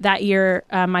in that year,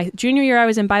 my junior year I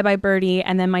was in Bye Bye Birdie,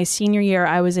 and then my senior year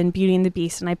I was in Beauty and the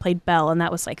Beast, and I played Belle, and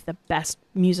that was like the best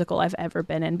musical I've ever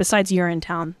been in, besides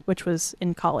Urinetown, which was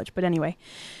in college. But anyway,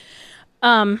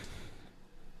 so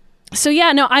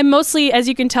yeah, no, I mostly, as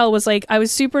you can tell, was like I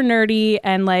was super nerdy,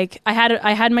 and like I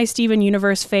had my Steven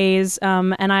Universe phase,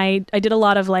 and I did a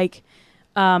lot of like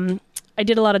I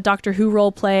did a lot of Doctor Who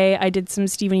role play. I did some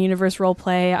Steven Universe role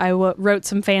play. I wrote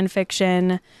some fan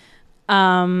fiction.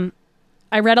 I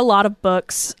read a lot of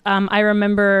books. I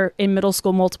remember in middle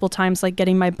school multiple times like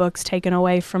getting my books taken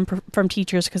away from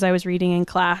teachers because I was reading in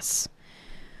class.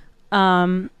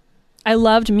 I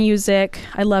loved music.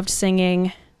 I loved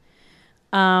singing.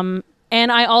 And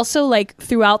I also like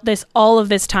throughout all of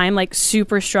this time like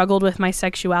super struggled with my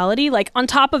sexuality. Like on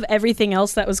top of everything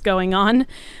else that was going on,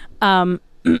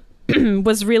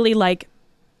 was really like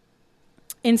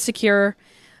insecure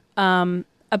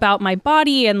about my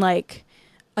body and like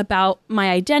about my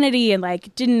identity, and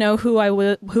like didn't know who I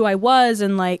was,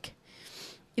 and like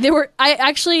there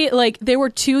were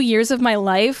 2 years of my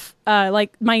life,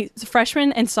 like my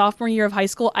freshman and sophomore year of high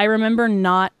school, I remember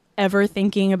not ever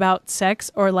thinking about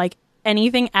sex or like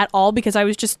anything at all because I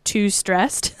was just too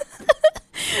stressed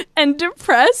and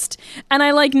depressed, and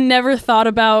I like never thought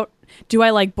about, do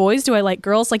I like boys? Do I like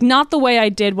girls? Like not the way I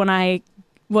did when I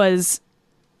was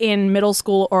in middle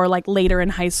school or like later in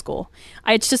high school.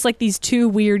 It's just like these 2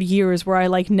 weird years where I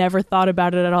like never thought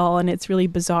about it at all, and it's really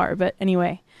bizarre. But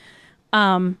anyway,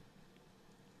 yeah,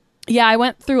 I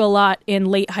went through a lot in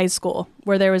late high school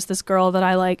where there was this girl that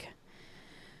I like.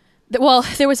 Well,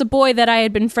 there was a boy that I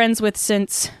had been friends with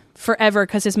since forever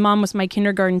because his mom was my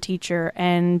kindergarten teacher,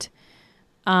 and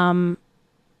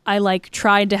I like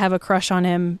tried to have a crush on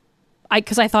him.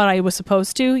 Because I thought I was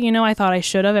supposed to, you know, I thought I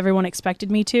should have. Everyone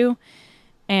expected me to.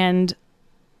 And,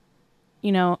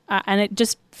 you know, and it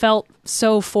just felt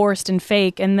so forced and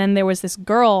fake. And then there was this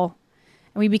girl,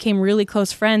 and we became really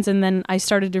close friends. And then I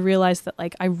started to realize that,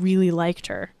 like, I really liked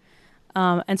her.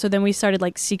 And so then we started,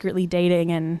 like, secretly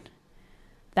dating, and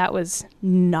that was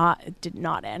it did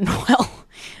not end well.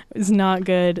 It was not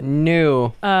good.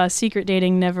 No. Secret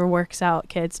dating never works out,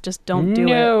 kids. Just don't do it.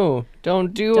 No,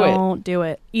 don't do it. Don't do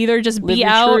it. Either just Live be your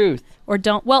out truth. or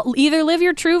don't. Well, either live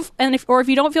your truth, and if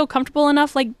you don't feel comfortable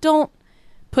enough, like don't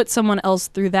put someone else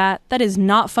through that. That is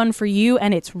not fun for you,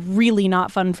 and it's really not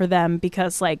fun for them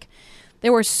because like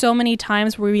there were so many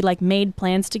times where we like made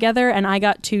plans together and I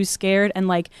got too scared and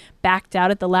like backed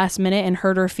out at the last minute and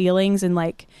hurt her feelings, and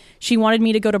like she wanted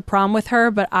me to go to prom with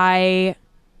her, but I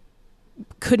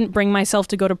couldn't bring myself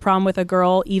to go to prom with a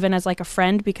girl even as like a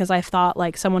friend because I thought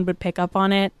like someone would pick up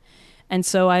on it. And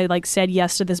so I like said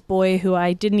yes to this boy who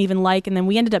I didn't even like, and then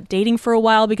we ended up dating for a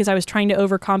while because I was trying to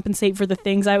overcompensate for the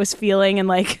things I was feeling, and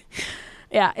like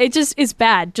yeah, it just is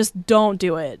bad. Just don't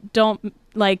do it. Don't,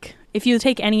 like, if you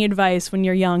take any advice when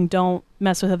you're young, don't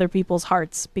mess with other people's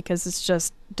hearts because it's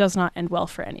just does not end well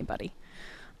for anybody.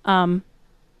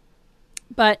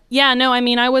 But yeah, no, I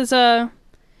mean, I was a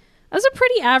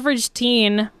pretty average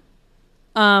teen.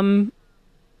 I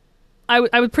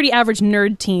was pretty average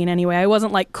nerd teen anyway. I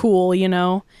wasn't like cool, you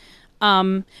know.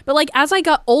 But like as I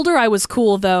got older, I was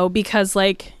cool though, because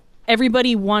like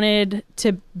everybody wanted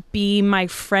to be my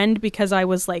friend because I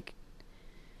was like,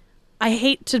 I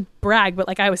hate to brag, but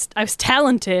like I was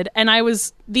talented, and I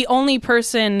was the only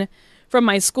person from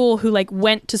my school who like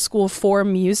went to school for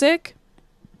music.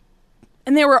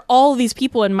 And there were all these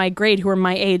people in my grade who were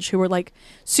my age who were like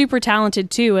super talented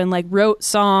too, and like wrote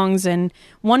songs. And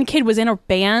one kid was in a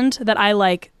band that I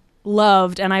like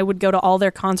loved, and I would go to all their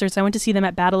concerts. I went to see them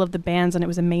at Battle of the Bands, and it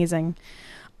was amazing.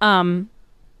 But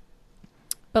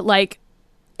like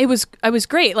I was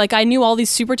great. Like I knew all these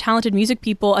super talented music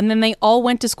people, and then they all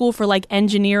went to school for like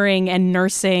engineering and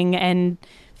nursing and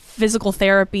physical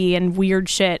therapy and weird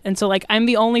shit. And so like I'm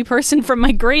the only person from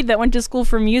my grade that went to school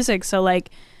for music. So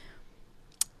like,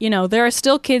 you know, there are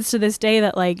still kids to this day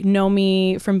that like know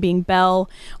me from being Belle,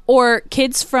 or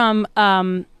kids from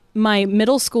my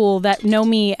middle school that know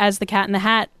me as the Cat in the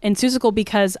Hat and Seussical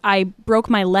because I broke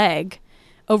my leg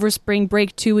over spring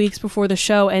break 2 weeks before the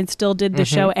show and still did the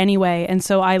show anyway. And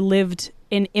so I lived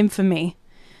in infamy.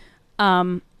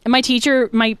 And my teacher,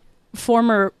 my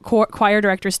former choir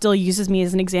director, still uses me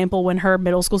as an example when her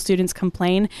middle school students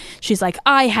complain. She's like,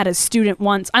 I had a student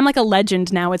once. I'm like a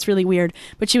legend now. It's really weird.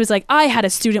 But she was like, I had a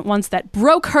student once that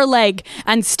broke her leg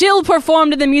and still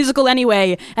performed in the musical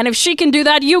anyway. And if she can do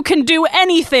that, you can do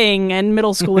anything. And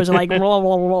middle schoolers are like,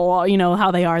 you know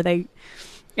how they are.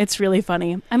 It's really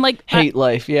funny. I'm like, Hate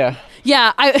life, yeah.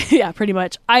 Yeah, yeah, pretty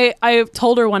much. I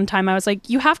told her one time, I was like,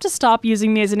 you have to stop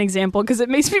using me as an example because it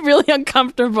makes me really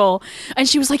uncomfortable. And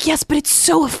she was like, yes, but it's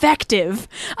so effective.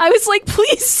 I was like,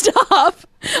 please stop.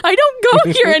 I don't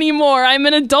go here anymore. I'm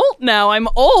an adult now. I'm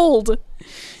old.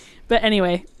 But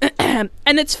anyway, and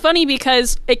it's funny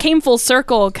because it came full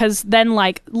circle because then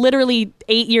like literally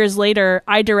 8 years later,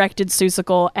 I directed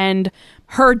Seussical and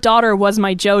her daughter was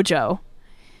my JoJo.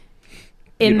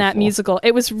 In that musical.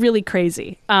 It was really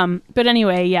crazy. But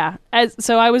anyway, yeah.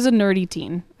 So I was a nerdy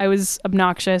teen. I was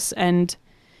obnoxious, and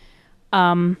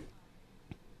the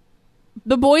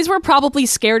boys were probably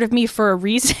scared of me for a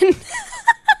reason.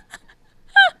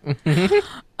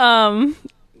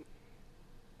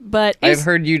 But I've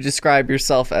heard you describe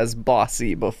yourself as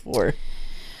bossy before.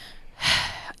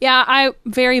 Yeah, I'm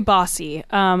very bossy.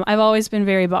 I've always been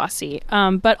very bossy.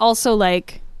 But also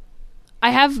like I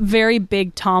have very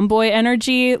big tomboy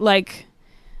energy. Like,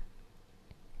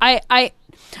 I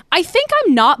think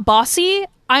I'm not bossy.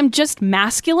 I'm just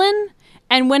masculine.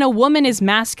 And when a woman is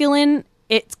masculine,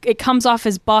 it comes off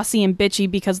as bossy and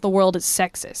bitchy because the world is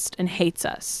sexist and hates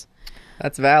us.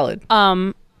 That's valid.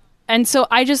 And so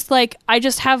I just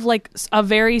have like a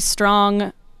very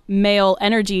strong male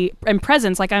energy and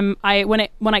presence. Like when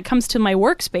it comes to my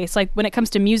workspace, like when it comes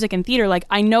to music and theater, like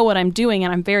I know what I'm doing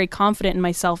and I'm very confident in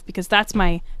myself because that's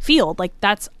my field. Like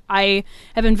I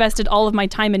have invested all of my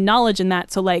time and knowledge in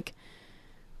that. So like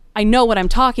I know what I'm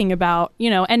talking about, you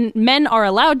know, and men are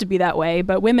allowed to be that way,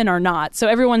 but women are not. So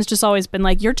everyone's just always been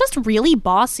like, you're just really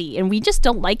bossy and we just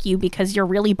don't like you because you're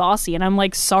really bossy. And I'm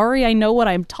like, sorry, I know what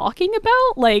I'm talking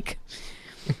about. Like,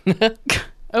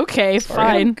 okay, Sorry,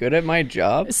 fine. I'm good at my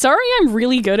job. Sorry, I'm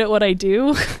really good at what I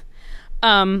do.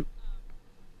 But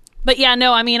yeah,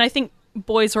 no, I mean, I think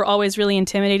boys were always really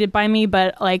intimidated by me,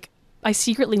 but like I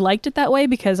secretly liked it that way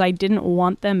because I didn't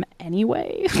want them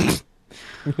anyway.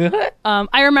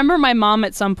 I remember my mom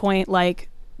at some point, like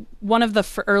one of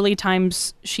the early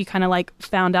times she kind of like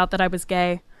found out that I was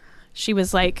gay. She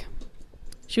was like,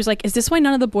 is this why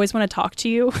none of the boys want to talk to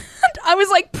you? I was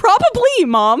like, probably,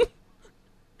 Mom.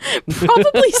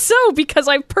 Probably so, because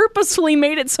I purposefully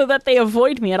made it so that they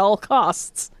avoid me at all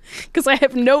costs. Because I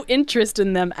have no interest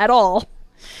in them at all.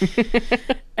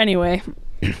 Anyway.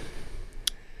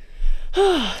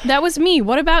 That was me.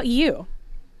 What about you?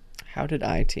 How did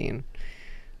I teen?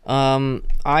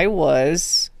 I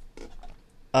was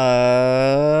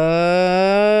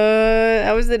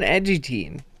an edgy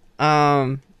teen.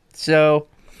 So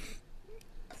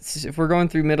if we're going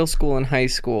through middle school and high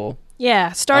school.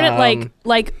 Yeah, start at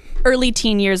like early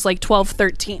teen years, like 12,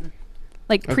 13.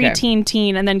 Like preteen,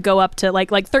 teen, and then go up to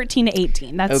like 13 to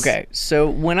 18. That's okay. So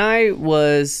when I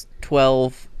was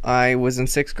 12, I was in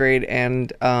 6th grade,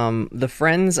 and the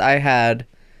friends I had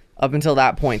up until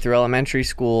that point through elementary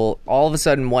school, all of a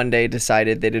sudden one day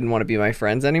decided they didn't want to be my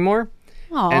friends anymore.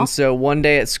 Aww. And so one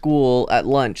day at school at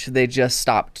lunch, they just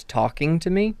stopped talking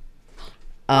to me.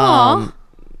 Aww.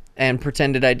 And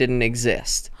pretended I didn't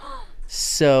exist.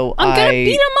 So I'm gonna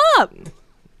beat him up.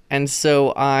 And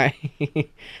so I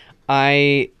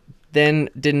I then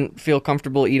didn't feel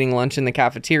comfortable eating lunch in the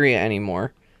cafeteria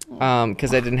anymore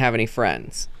because I didn't have any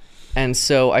friends. And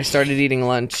so I started eating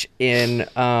lunch in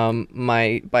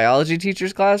my biology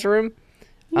teacher's classroom.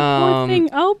 Poor thing,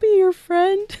 I'll be your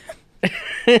friend.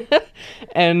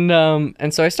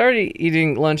 And so I started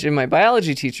eating lunch in my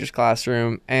biology teacher's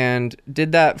classroom and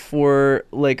did that for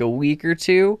like a week or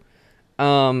two.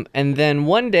 And then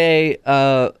one day,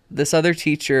 this other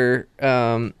teacher,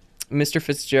 Mr.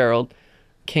 Fitzgerald,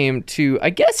 came to, I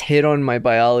guess, hit on my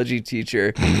biology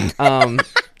teacher.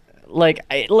 Like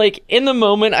in the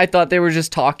moment, I thought they were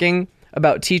just talking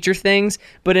about teacher things,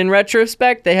 but in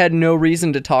retrospect, they had no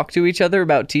reason to talk to each other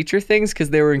about teacher things because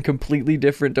they were in completely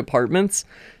different departments.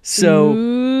 So,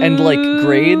 and like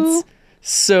grades.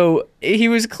 So he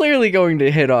was clearly going to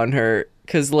hit on her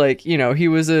because, like, you know, he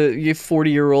was a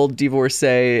 40-year-old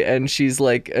divorcee and she's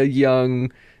like a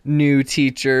young new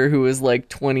teacher who was like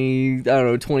 20, I don't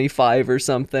know, 25 or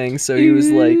something. So he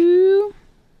was like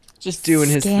just doing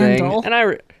his Scandal. thing.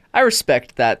 And I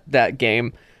respect that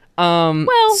game.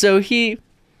 Well, So he,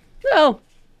 well,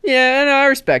 yeah, no, I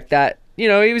respect that. You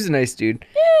know, he was a nice dude.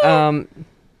 But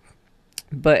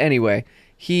anyway,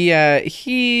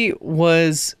 he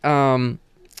was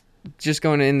just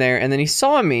going in there, and then he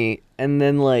saw me, and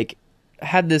then like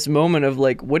had this moment of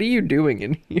like, what are you doing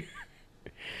in here?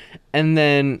 And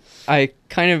then I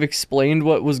kind of explained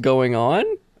what was going on.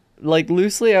 Like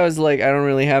loosely, I was like, I don't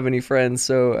really have any friends,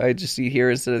 so I just eat here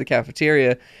instead of the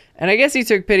cafeteria. And I guess he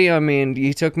took pity on me, and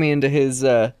he took me into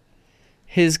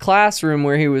his classroom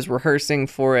where he was rehearsing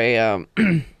for a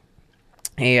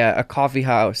coffee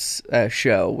house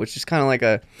show, which is kind of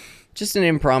like just an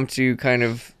impromptu kind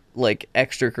of like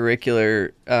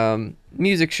extracurricular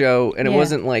music show, and it Yeah.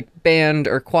 wasn't like band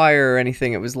or choir or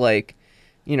anything. It was like,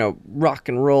 you know, rock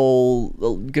and roll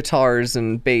guitars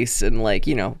and bass and like,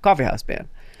 you know, coffee house band.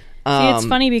 see, it's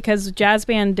funny because Jazz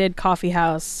Band did Coffee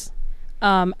House.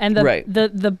 And Right.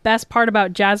 the best part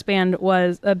about Jazz Band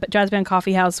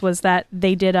Coffee House was that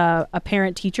they did a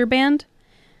parent teacher band.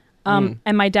 And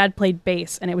my dad played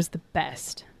bass, and it was the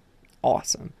best.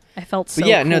 Awesome. I felt so But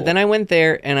yeah, cool. no, then I went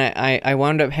there and I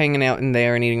wound up hanging out in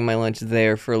there and eating my lunch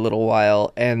there for a little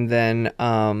while, and then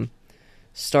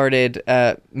started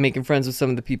making friends with some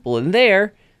of the people in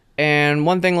there, and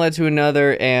one thing led to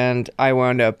another, and I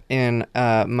wound up in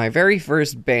my very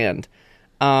first band,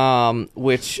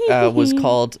 which was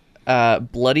called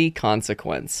Bloody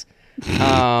Consequence.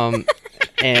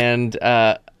 And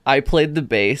I played the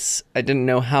bass. I didn't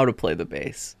know how to play the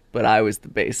bass, but I was the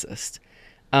bassist.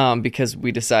 Because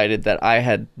we decided that I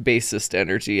had bassist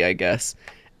energy, I guess.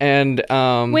 And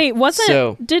Wait,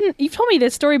 so, didn't you've told me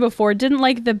this story before? Didn't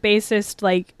like the bassist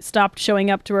like stopped showing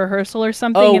up to rehearsal or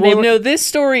something? oh and they well, no, this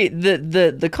story,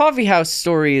 the coffee house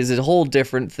story is a whole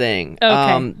different thing.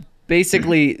 Okay.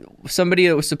 Basically, somebody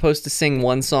that was supposed to sing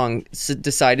one song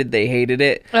decided they hated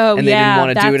it, Oh, and they yeah, didn't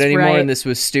want to do it that's anymore, right. and this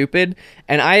was stupid.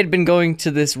 And I had been going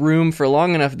to this room for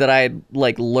long enough that I had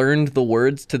like learned the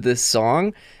words to this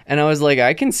song, and I was like,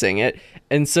 I can sing it.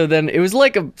 And so then it was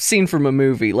like a scene from a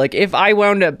movie. Like if I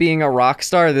wound up being a rock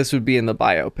star, this would be in the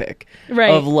biopic.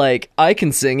 Right. Of like, I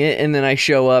can sing it, and then I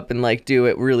show up and like do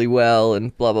it really well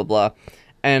and blah, blah, blah.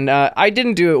 And I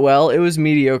didn't do it well. It was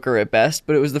mediocre at best,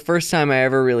 but it was the first time I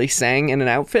ever really sang in an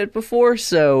outfit before.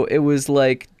 So it was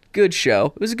like good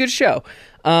show. It was a good show.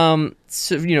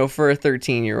 So, you know, for a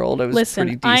 13-year-old, it was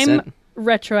pretty Listen, decent. I'm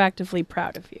retroactively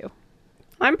proud of you.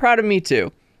 I'm proud of me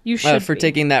too. You should For be.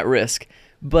 taking that risk.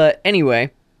 But anyway,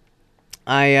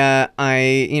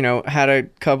 I you know, had a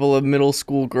couple of middle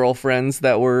school girlfriends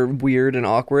that were weird and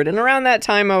awkward, and around that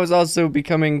time I was also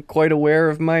becoming quite aware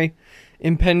of my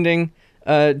impending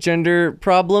gender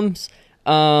problems.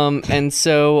 And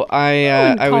so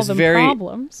I call was them very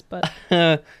problems, but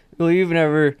well, you've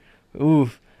never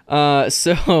oof. But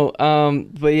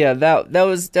yeah, that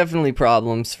was definitely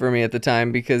problems for me at the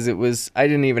time because I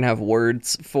didn't even have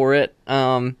words for it.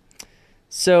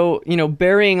 So, you know,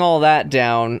 burying all that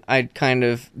down, I kind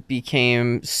of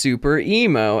became super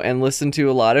emo and listened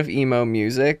to a lot of emo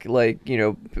music, like, you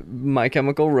know, My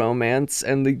Chemical Romance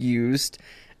and The Used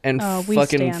and Oh, we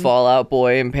fucking stan. Fall Out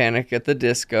Boy and Panic at the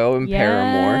Disco and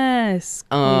Paramore. yes,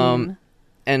 queen.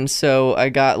 And so I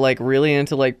got like really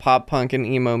into like pop punk and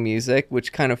emo music,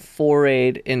 which kind of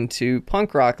forayed into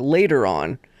punk rock later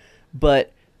on.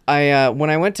 But when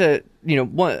I went to, you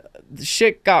know,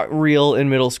 shit got real in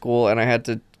middle school, and I had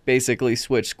to basically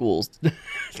switch schools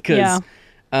because Yeah.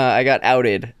 I got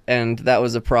outed, and that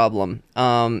was a problem.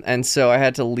 And so I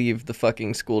had to leave the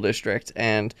fucking school district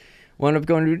and wound up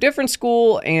going to a different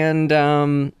school, and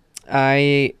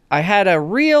I had a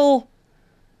real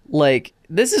like,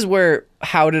 this is where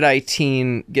How Did I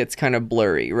Teen gets kind of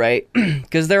blurry, right?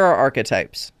 Because there are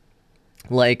archetypes.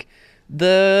 Like,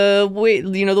 the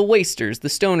wasters, the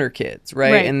stoner kids,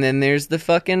 right? And then there's the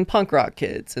fucking punk rock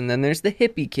kids, and then there's the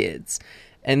hippie kids,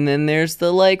 and then there's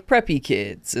the, like, preppy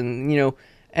kids, and,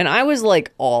 and I was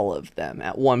like all of them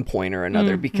at one point or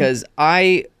another because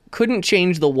I couldn't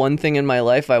change the one thing in my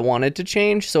life I wanted to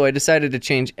change, so I decided to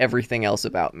change everything else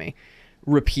about me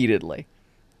repeatedly.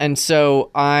 And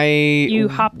so You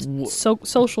hopped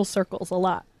social circles a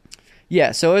lot.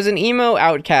 Yeah, so I was an emo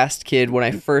outcast kid when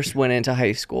I first went into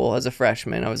high school as a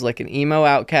freshman. I was like an emo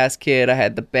outcast kid. I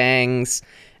had the bangs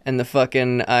and the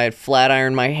fucking... I had flat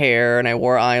ironed my hair, and I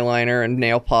wore eyeliner and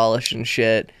nail polish and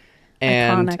shit.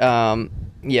 And, Iconic.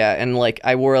 yeah, and, like,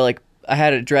 I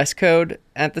had a dress code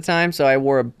at the time, so I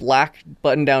wore a black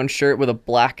button-down shirt with a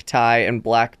black tie and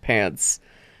black pants.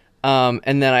 And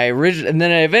then I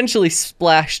eventually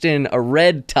splashed in a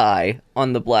red tie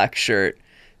on the black shirt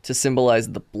to symbolize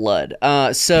the blood.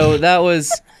 So that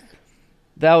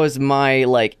was my,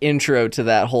 like, intro to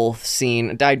that whole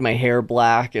scene. I dyed my hair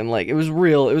black, and, like, it was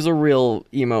a real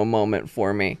emo moment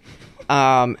for me.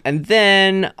 And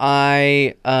then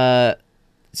I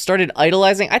started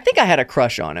idolizing. I think I had a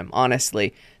crush on him,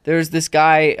 honestly. There's this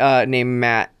guy named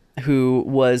Matt who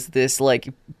was this, like,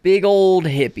 big old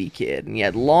hippie kid, and he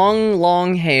had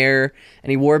long hair, and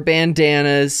he wore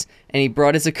bandanas, and he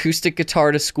brought his acoustic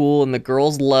guitar to school, and the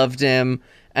girls loved him.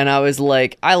 And I was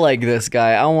like, I like this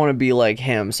guy. I want to be like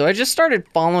him. So I just started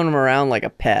following him around like a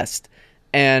pest.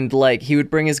 And, like, he would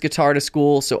bring his guitar to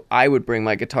school, so I would bring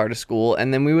my guitar to school.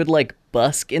 And then we would, like,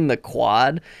 busk in the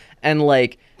quad and,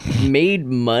 like, made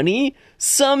money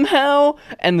somehow.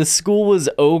 And the school was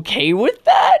okay with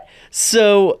that.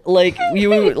 So, like,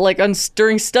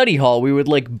 during study hall, we would,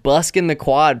 like, busk in the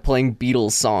quad playing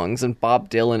Beatles songs and Bob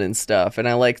Dylan and stuff. And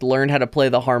I, like, learned how to play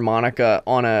the harmonica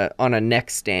on a neck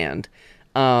stand.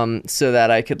 So that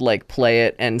I could, like, play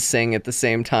it and sing at the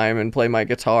same time and play my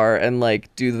guitar and,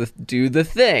 like, do the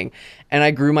thing. And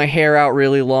I grew my hair out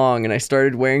really long, and I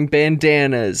started wearing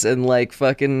bandanas and, like,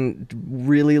 fucking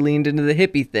really leaned into the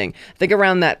hippie thing. I think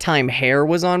around that time Hair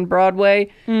was on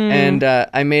Broadway, and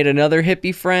I made another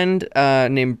hippie friend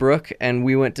named Brooke, and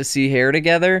we went to see Hair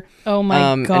together. Oh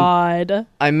my God.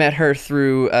 I met her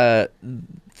through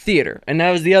theater, and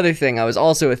that was the other thing. I was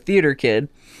also a theater kid,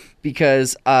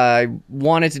 because I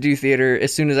wanted to do theater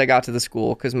as soon as I got to the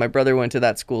school, because my brother went to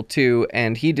that school too,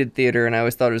 and he did theater, and I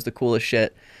always thought it was the coolest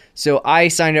shit. So I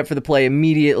signed up for the play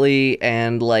immediately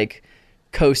and, like,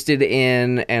 coasted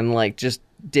in and, like, just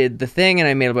did the thing, and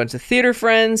I made a bunch of theater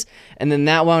friends, and then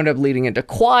that wound up leading into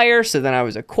choir, so then I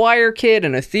was a choir kid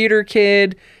and a theater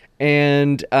kid,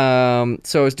 and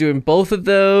so I was doing both of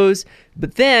those,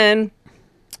 but then...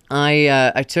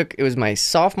 I took, it was my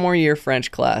sophomore year French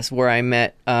class where I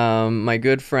met my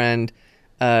good friend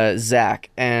Zach,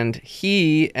 and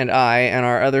he and I and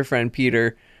our other friend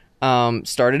Peter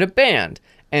started a band,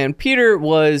 and Peter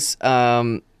was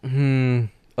obnoxious,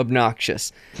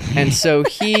 and so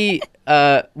he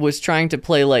was trying to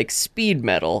play, like, speed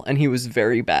metal, and he was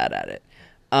very bad at it,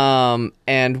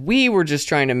 and we were just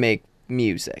trying to make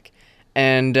music,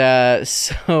 and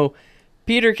so...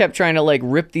 Peter kept trying to, like,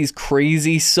 rip these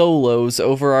crazy solos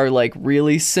over our, like,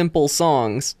 really simple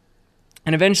songs.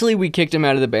 And eventually we kicked him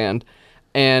out of the band.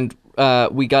 And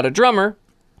we got a drummer,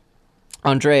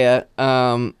 Andrea,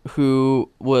 who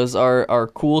was our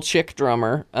cool chick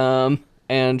drummer.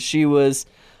 And she was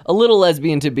a little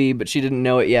lesbian to be, but she didn't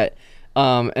know it yet.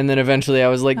 And then eventually I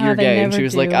was like, "You're gay." And she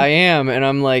was like, "I am." And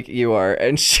I'm like, "You are."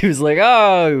 And she was like,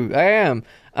 "Oh, I am."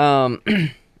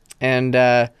 And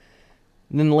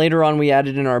then later on, we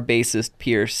added in our bassist,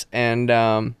 Pierce, and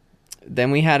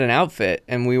then we had an outfit,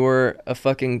 and we were a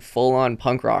fucking full-on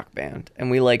punk rock band,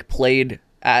 and we, like, played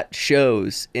at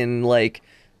shows in, like,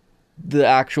 the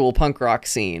actual punk rock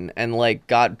scene, and, like,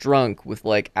 got drunk with,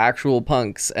 like, actual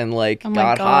punks, and, like,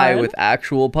 got high with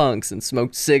actual punks, and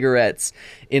smoked cigarettes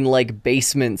in, like,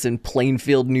 basements in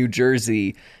Plainfield, New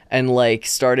Jersey, and, like,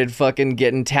 started fucking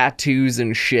getting tattoos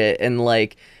and shit, and,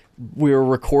 like... We were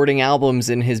recording albums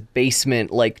in his basement,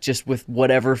 like, just with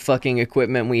whatever fucking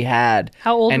equipment we had.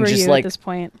 How old and were just, you like, at this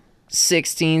point?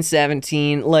 16,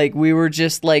 17. Like, we were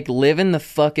just, like, living the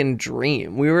fucking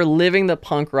dream. We were living the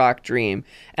punk rock dream.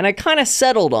 And I kind of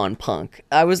settled on punk.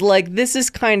 I was like, this is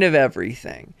kind of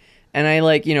everything. And I,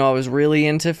 like, I was really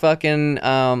into fucking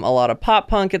a lot of pop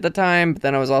punk at the time, but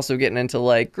then I was also getting into,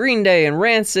 like, Green Day and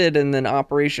Rancid, and then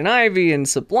Operation Ivy and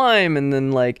Sublime, and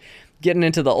then, like... getting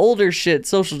into the older shit,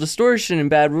 Social Distortion and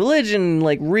Bad Religion,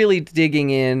 like, really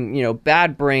digging in,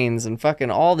 Bad Brains and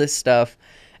fucking all this stuff,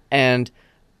 and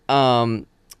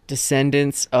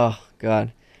Descendants. Oh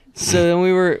God. So then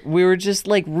we were just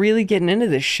like really getting into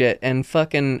this shit and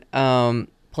fucking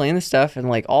playing the stuff, and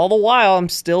like all the while I'm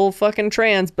still fucking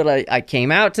trans, but I came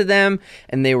out to them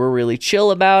and they were really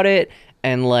chill about it,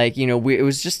 and like, you know, it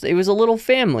was a little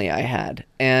family I had,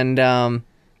 and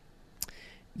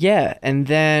yeah, and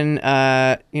then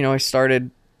you know, I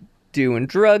started doing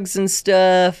drugs and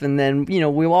stuff, and then, you know,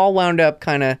 we all wound up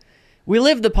we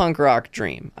lived the punk rock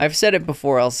dream. I've said it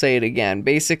before, I'll say it again.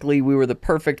 Basically, we were the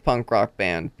perfect punk rock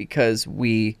band because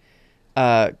we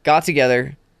got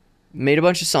together, made a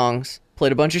bunch of songs,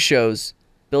 played a bunch of shows,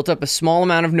 built up a small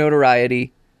amount of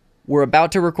notoriety, were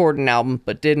about to record an album,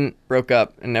 but didn't, broke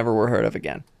up, and never were heard of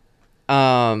again.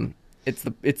 It's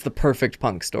the perfect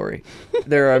punk story.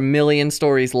 There are a million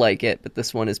stories like it, but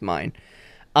this one is mine.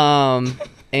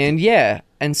 And yeah,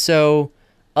 and so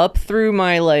up through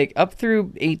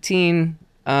 18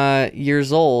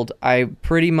 years old, I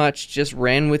pretty much just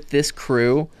ran with this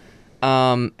crew.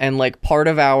 And like part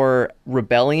of our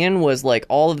rebellion was like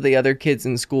all of the other kids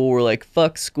in school were like,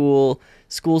 fuck school,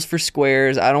 school's for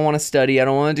squares, I don't want to study, I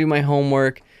don't want to do my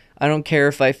homework, I don't care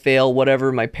if I fail,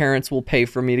 whatever, my parents will pay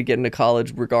for me to get into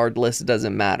college regardless, it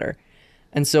doesn't matter.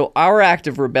 And so our act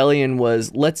of rebellion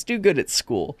was, let's do good at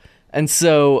school. And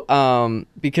so,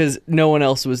 because no one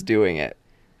else was doing it.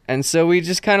 And so we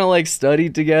just kind of like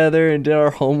studied together and did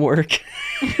our homework.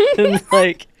 And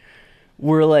like,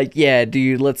 we're like, yeah,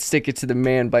 dude, let's stick it to the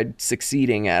man by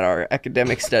succeeding at our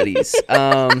academic studies.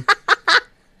 God,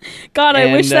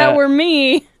 I wish that were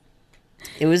me.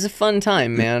 It was a fun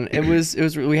time, man. It was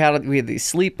we had these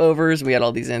sleepovers, we had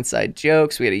all these inside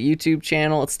jokes, we had a YouTube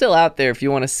channel. It's still out there if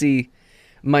you want to see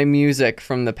my music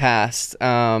from the past,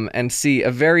 and see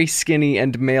a very skinny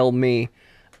and male me.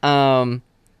 The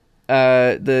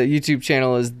YouTube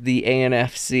channel is the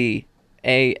ANFC.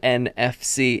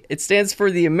 ANFC. It stands for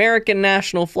the American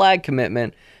National Flag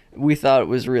Commitment. We thought it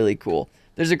was really cool.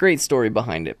 There's a great story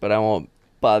behind it, but I won't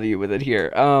bother you with it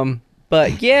here.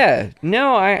 But yeah,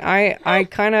 no, I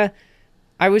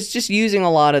was just using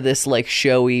a lot of this like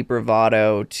showy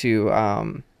bravado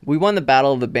to, we won the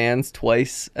Battle of the Bands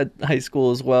twice at high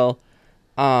school as well.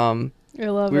 I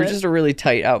love we were just a really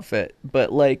tight outfit,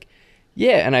 but like,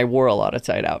 yeah, and I wore a lot of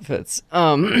tight outfits.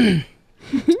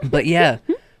 But yeah,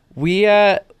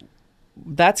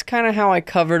 that's kind of how I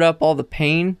covered up all the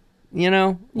pain, you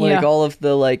know, like all of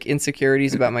the like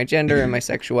insecurities about my gender and my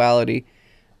sexuality.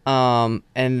 And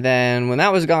then when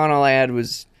that was gone, all I had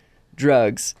was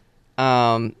drugs.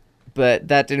 But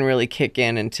that didn't really kick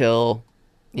in until,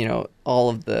 you know, all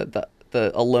of the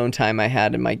alone time I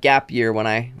had in my gap year when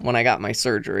I got my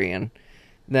surgery, and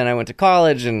then I went to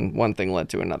college and one thing led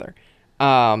to another.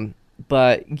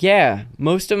 But yeah,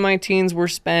 most of my teens were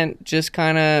spent just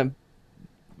kind of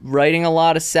writing a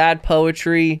lot of sad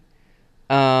poetry,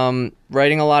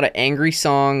 writing a lot of angry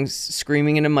songs,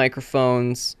 screaming into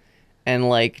microphones, and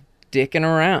like dicking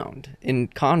around in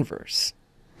Converse.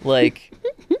 Like,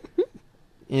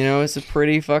 you know, it's a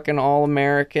pretty fucking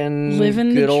all-American,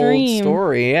 living good the old dream.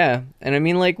 story, yeah. And I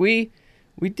mean, like, we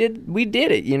did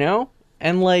it, you know?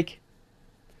 And like,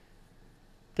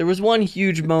 there was one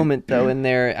huge moment though in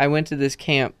there. I went to this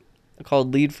camp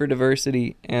called Lead for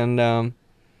Diversity and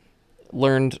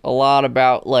learned a lot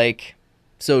about like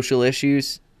social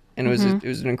issues, and it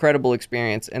was an incredible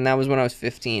experience. And that was when I was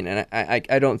 15, and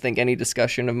I don't think any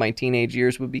discussion of my teenage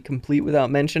years would be complete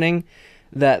without mentioning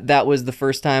that was the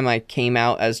first time I came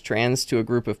out as trans to a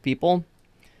group of people,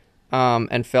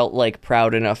 and felt like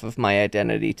proud enough of my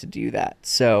identity to do that.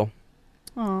 So,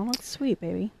 Oh, that's sweet,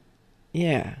 baby.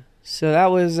 yeah. So that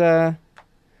was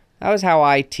how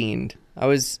I teened.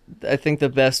 I think the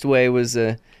best way was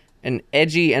an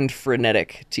edgy and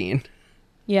frenetic teen.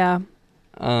 Yeah.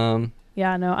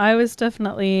 Yeah, no, I was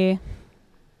definitely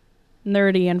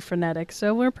nerdy and frenetic,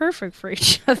 so we're perfect for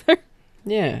each other.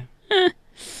 Yeah.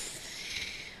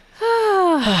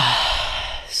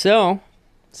 So,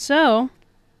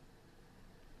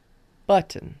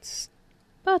 buttons.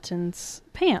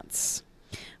 Pants.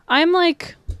 I'm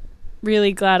like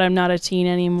really glad I'm not a teen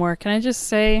anymore. Can I just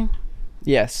say?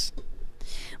 Yes.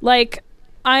 Like,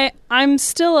 I'm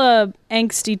still a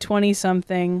angsty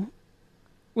 20-something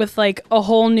with like a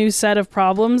whole new set of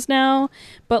problems now,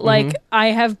 but like I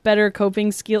have better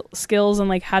coping skills and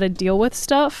like how to deal with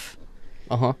stuff.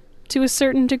 To a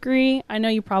certain degree. I know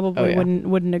you probably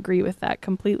wouldn't agree with that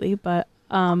completely, but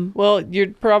well, you're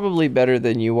probably better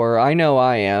than you were. I know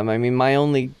I am. I mean, my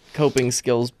only coping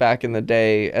skills back in the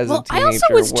day as a teenager I also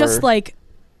was just like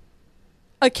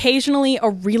occasionally a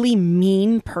really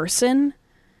mean person.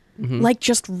 Like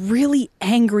just really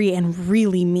angry and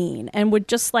really mean, and would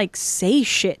just like say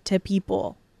shit to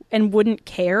people and wouldn't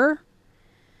care.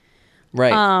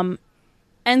 Right.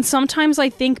 And sometimes I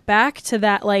think back to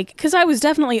that, like, because I was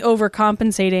definitely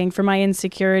overcompensating for my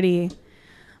insecurity.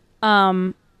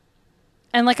 And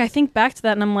like I think back to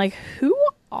that and I'm like, who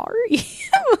are you?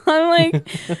 I'm like,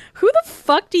 who the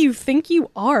fuck do you think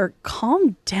you are?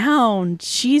 Calm down.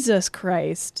 Jesus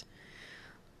Christ.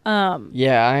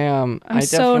 Yeah, I'm I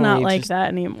so not definitely like just- that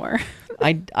anymore.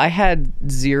 I had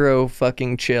zero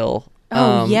fucking chill.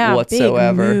 Oh yeah,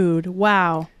 whatsoever. big mood.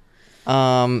 Wow.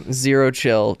 Zero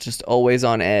chill, just always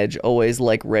on edge, always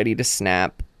like ready to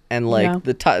snap, and like Yeah.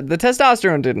 the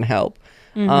testosterone didn't help.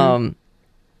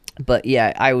 But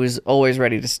yeah, I was always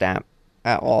ready to snap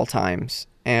at all times,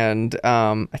 and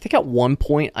I think at one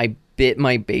point I bit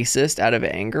my bassist out of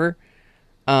anger,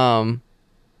 and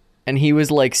he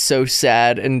was like so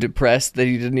sad and depressed that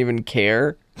he didn't even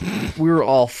care. We were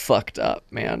all fucked up,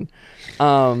 man.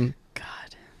 God.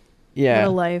 Yeah. What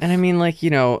a life. And I mean, like, you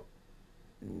know,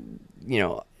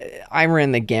 I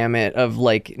ran the gamut of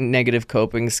like negative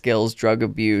coping skills, drug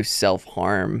abuse,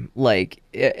 self-harm, like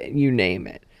you name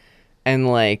it. And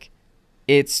like,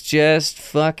 it's just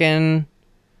fucking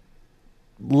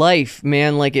life,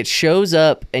 man. Like, it shows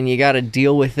up and you got to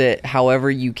deal with it however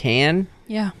you can.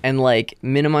 Yeah. And like,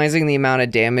 minimizing the amount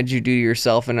of damage you do to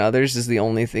yourself and others is the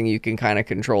only thing you can kind of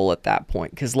control at that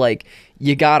point. Cause like,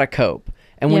 you got to cope.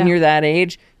 And when Yeah. you're that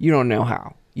age, you don't know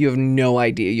how. You have no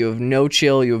idea. You have no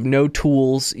chill. You have no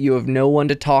tools. You have no one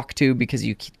to talk to because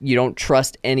you don't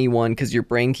trust anyone because your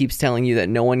brain keeps telling you that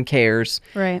no one cares.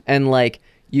 Right. And like,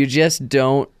 you just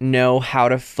don't know how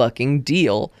to fucking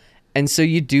deal. And so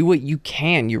you do what you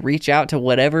can. You reach out to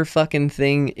whatever fucking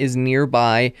thing is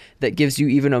nearby that gives you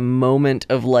even a moment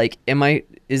of like,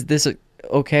 is this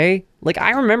okay? Like,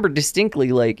 I remember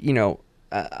distinctly, like,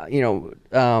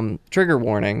 trigger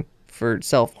warning for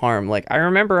self-harm. Like, I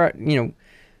remember,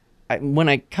 when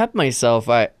I cut myself,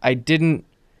 I didn't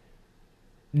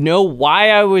know why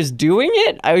I was doing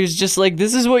it. I was just like,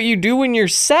 this is what you do when you're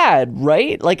sad,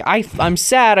 right? Like, I'm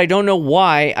sad. I don't know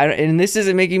why. And this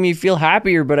isn't making me feel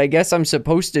happier, but I guess I'm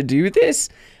supposed to do this.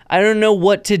 I don't know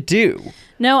what to do.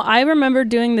 No, I remember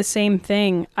doing the same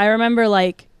thing. I remember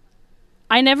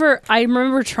I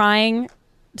remember trying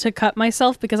to cut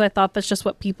myself because I thought that's just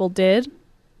what people did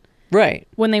Right.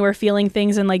 when they were feeling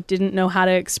things and like didn't know how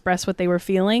to express what they were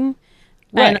feeling.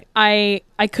 Right. And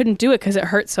I couldn't do it because it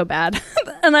hurt so bad.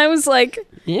 And I was like,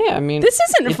 Yeah, I mean, this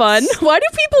isn't fun. Why do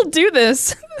people do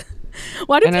this?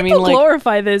 Why do And I people mean, like-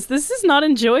 glorify this? This is not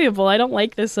enjoyable. I don't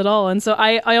like this at all. And so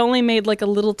I only made like a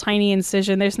little tiny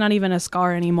incision. There's not even a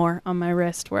scar anymore on my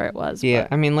wrist where it was. Yeah,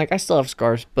 but- I mean, like, I still have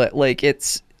scars, but like,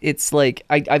 it's like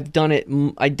I've done it.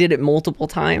 I did it multiple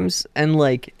times, and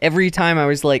like every time I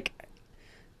was like,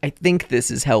 I think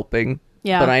this is helping,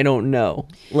 Yeah. but I don't know.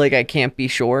 Like, I can't be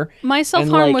sure. My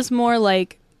self-harm like- was more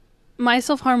like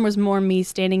me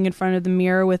standing in front of the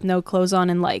mirror with no clothes on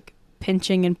and like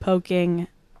pinching and poking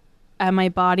at my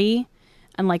body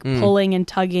and like pulling and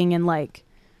tugging and like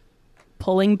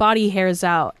pulling body hairs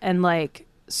out and like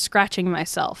scratching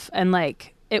myself. And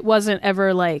like, it wasn't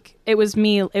ever like, it was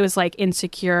me. It was like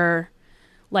insecure,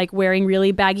 like wearing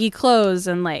really baggy clothes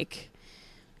and like,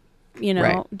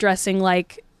 Right. dressing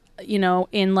like,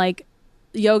 in like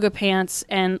yoga pants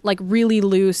and like really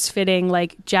loose fitting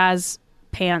like jazz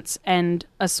pants and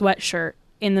a sweatshirt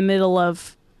in the middle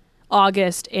of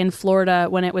August in Florida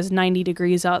when it was 90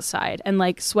 degrees outside and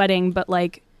like sweating, but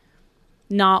like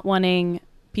not wanting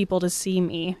people to see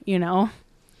me,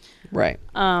 Right.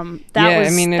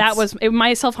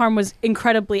 My self-harm was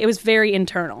incredibly, it was very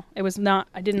internal. It was not,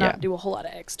 I did not Yeah. do a whole lot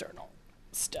of external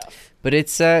stuff. But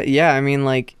it's yeah, I mean,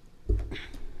 like,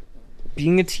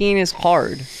 being a teen is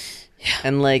hard.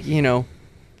 And like,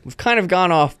 we've kind of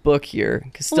gone off book here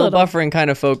because still little. buffering kind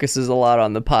of focuses a lot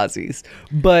on the posies.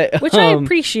 But Which I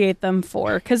appreciate them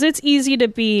for, because it's easy to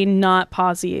be not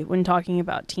posy when talking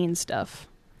about teen stuff.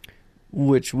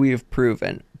 which we have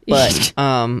proven. But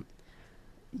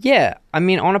yeah, I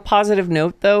mean, on a positive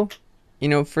note though,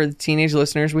 for the teenage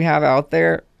listeners we have out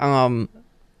there,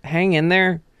 hang in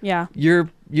there. Yeah.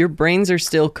 Your brains are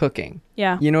still cooking.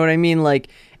 Yeah. You know what I mean? Like,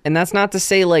 and that's not to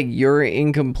say like you're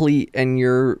incomplete and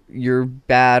you're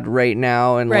bad right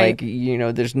now and Right. like,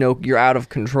 you're out of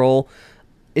control.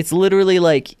 It's literally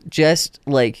like, just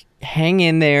like hang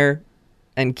in there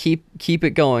and keep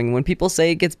it going. When people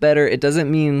say it gets better, it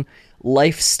doesn't mean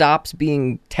life stops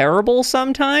being terrible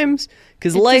sometimes,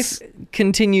 because life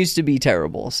continues to be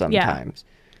terrible sometimes.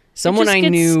 Someone it just I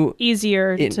gets knew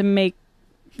easier it-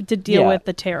 to deal Yeah. with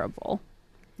the terrible.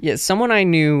 Yeah, someone I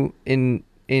knew in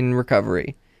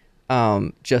recovery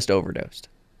just overdosed.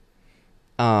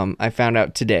 I found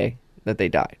out today that they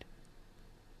died.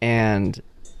 And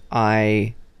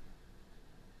I,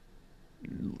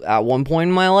 at one point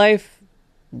in my life,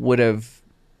 would have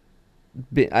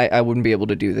been, I wouldn't be able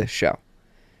to do this show.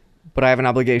 But I have an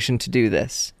obligation to do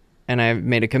this. And I've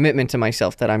made a commitment to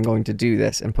myself that I'm going to do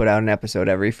this and put out an episode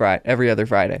every other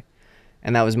Friday.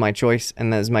 And that was my choice.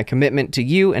 And that is my commitment to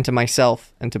you and to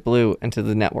myself and to Blue and to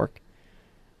the network.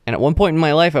 And at one point in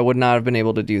my life, I would not have been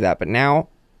able to do that. But now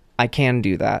I can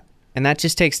do that. And that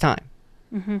just takes time.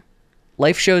 Mm-hmm.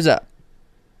 Life shows up.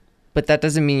 But that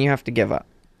doesn't mean you have to give up.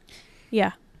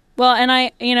 Yeah. Well, and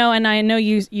I know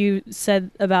you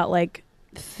said about like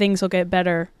things will get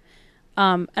better.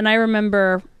 And I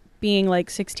remember being like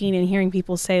 16 and hearing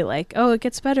people say like, oh, it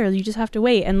gets better. You just have to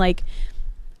wait. And like,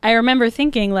 I remember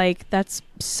thinking like, that's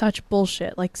such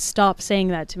bullshit. Like, stop saying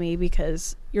that to me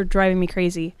because you're driving me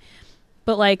crazy.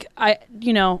 But like,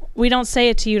 we don't say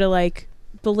it to you to like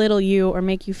belittle you or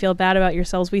make you feel bad about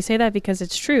yourselves. We say that because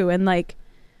it's true. And like,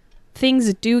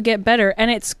 things do get better. And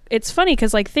it's funny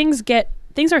because like things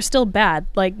are still bad.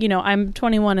 Like, I'm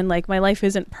 21 and like my life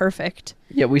isn't perfect.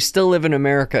 Yeah, we still live in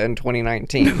America in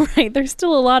 2019. Right. There's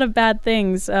still a lot of bad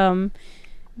things. I'm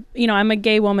a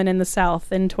gay woman in the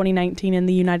South in 2019 in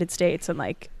the United States. And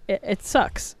like, it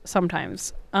sucks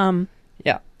sometimes.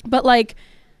 Yeah. But like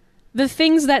the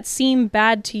things that seem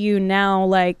bad to you now,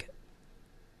 like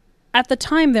at the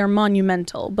time they're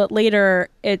monumental, but later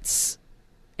it's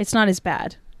not as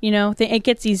bad. It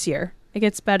gets easier. It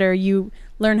gets better. You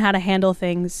learn how to handle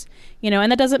things,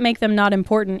 and that doesn't make them not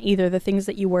important either. The things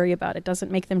that you worry about, it doesn't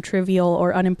make them trivial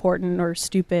or unimportant or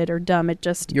stupid or dumb. It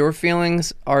just... Your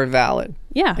feelings are valid.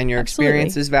 Yeah, and your absolutely.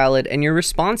 experience is valid and your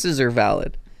responses are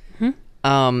valid.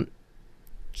 Mm-hmm.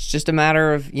 It's just a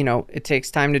matter of, it takes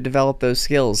time to develop those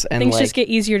skills. And things just get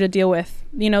easier to deal with.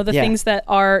 The things that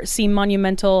seem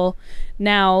monumental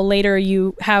now, later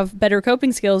you have better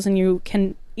coping skills and you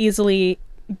can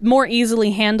more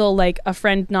easily handle like a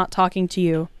friend not talking to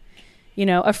you.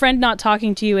 A friend not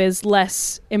talking to you is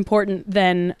less important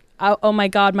than, oh my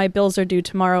God, my bills are due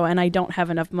tomorrow and I don't have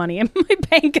enough money in my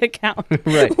bank account.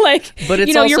 Right. Like, but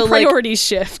it's your also priorities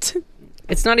shift.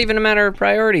 It's not even a matter of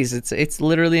priorities. It's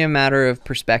literally a matter of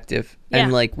perspective. Yeah.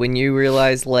 And like when you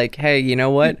realize like, hey, you know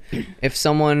what? If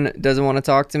someone doesn't want to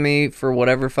talk to me for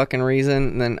whatever fucking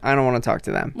reason, then I don't want to talk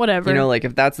to them. Whatever. Like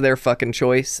if that's their fucking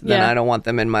choice, then I don't want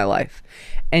them in my life.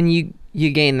 And you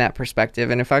gain that perspective.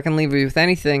 And if I can leave you with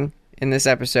anything in this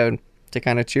episode to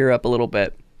kind of cheer up a little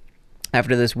bit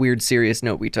after this weird serious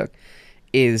note we took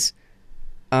is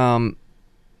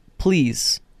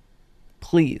please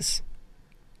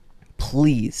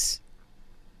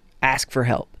ask for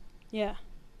help. Yeah.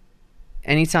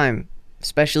 Anytime,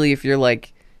 especially if you're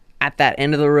like at that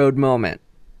end of the road moment,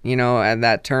 at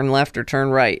that turn left or turn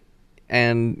right.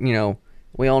 And,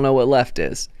 we all know what left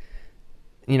is.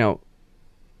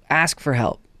 Ask for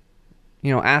help.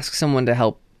 Ask someone to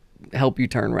help you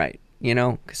turn right,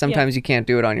 because sometimes you can't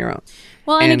do it on your own.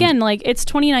 Well, and again, like it's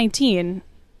 2019,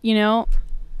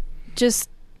 just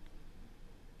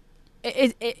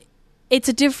it's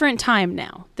a different time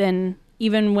now than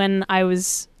even when I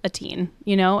was a teen.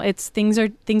 It's things are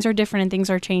different and things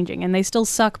are changing and they still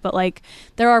suck, but like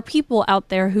there are people out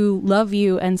there who love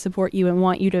you and support you and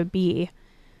want you to be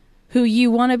who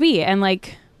you want to be and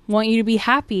like want you to be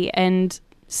happy and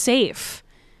safe.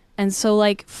 And so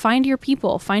like find your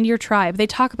people, find your tribe. They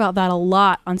talk about that a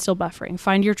lot on Still Buffering.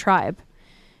 Find your tribe.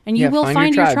 And you will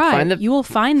find your tribe. You will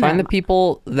find them. Find the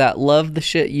people that love the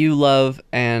shit you love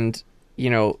and,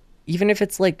 even if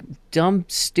it's like dumb,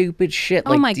 stupid shit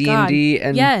like D&D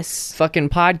and fucking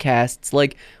podcasts,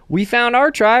 like we found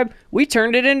our tribe, we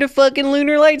turned it into fucking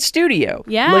Lunar Light Studio.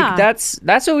 Yeah. Like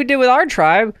that's what we did with our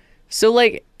tribe. So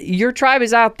like your tribe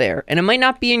is out there and it might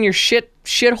not be in your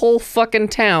shithole fucking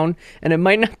town and it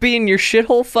might not be in your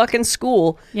shithole fucking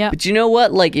school. Yeah. But you know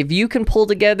what? Like if you can pull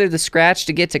together the scratch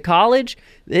to get to college,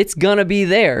 it's gonna be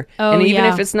there. Oh, and even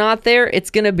if it's not there, it's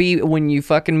gonna be when you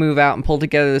fucking move out and pull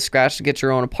together the scratch to get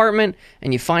your own apartment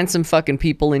and you find some fucking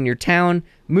people in your town.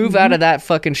 Move out of that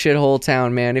fucking shithole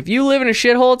town, man. If you live in a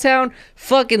shithole town,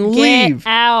 fucking leave. Get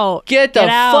out. Get the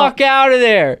fuck out of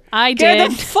there. I did.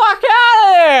 Get the fuck out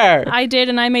of there. I did,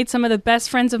 and I made some of the best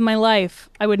friends of my life.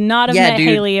 I would not have met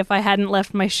Haley if I hadn't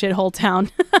left my shithole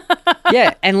town.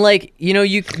 Yeah, and like, you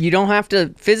don't have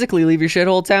to physically leave your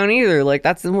shithole town either. Like,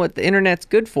 that's what the internet's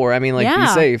good for. I mean, like, be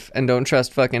safe and don't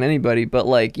trust fucking anybody. But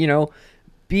like,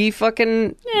 be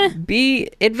fucking, be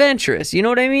adventurous. You know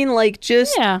what I mean? Like,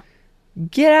 just... Yeah.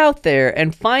 Get out there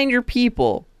and find your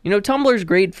people. Tumblr's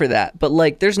great for that, but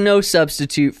like there's no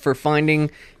substitute for finding,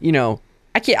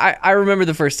 I remember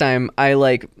the first time I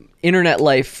like internet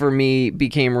life for me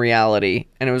became reality,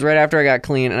 and it was right after I got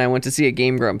clean, and I went to see a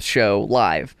Game Grumps show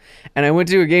live. And I went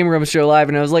to a Game Grumps show live,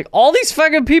 and I was like, all these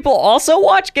fucking people also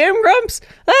watch Game Grumps?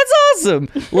 That's awesome.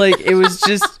 Like, it was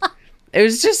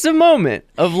just a moment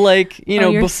of like, you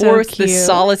know, you're before so the cute.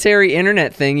 solitary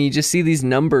internet thing, you just see these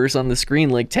numbers on the screen,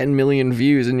 like 10 million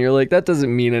views, and you're like, that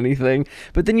doesn't mean anything.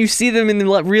 But then you see them in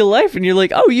real life, and you're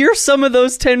like, oh, you're some of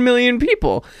those 10 million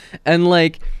people. And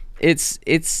like,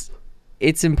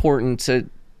 it's important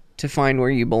to find where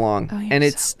you belong. Oh, you're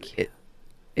And so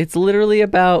it's literally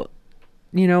about,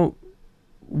 you know,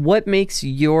 what makes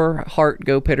your heart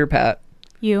go pitter pat,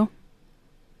 You.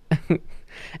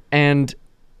 and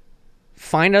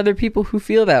find other people who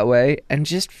feel that way, and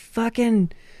just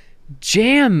fucking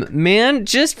jam, man.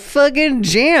 Just fucking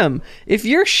jam. If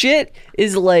your shit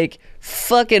is like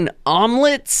fucking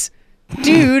omelets,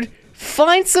 dude,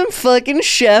 find some fucking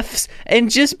chefs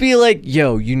and just be like,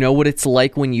 yo, you know what it's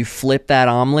like when you flip that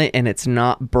omelet and it's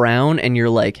not brown, and you're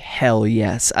like, hell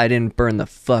yes, I didn't burn the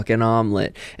fucking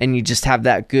omelet. And you just have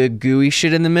that good gooey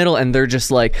shit in the middle, and they're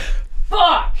just like,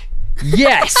 fuck,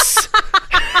 yes.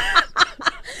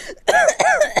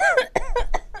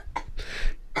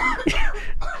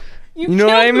 You know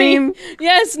what I killed me. mean?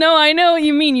 Yes, no, I know what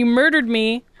you mean. You murdered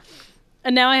me,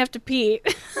 and now I have to pee.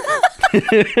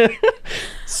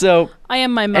 So I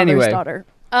am my mother's Anyway. daughter.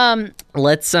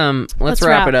 let's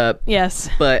wrap it up. Yes.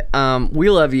 But we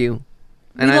love you,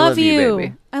 and We I love you.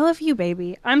 baby. I love you,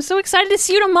 baby. I'm so excited to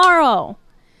see you tomorrow.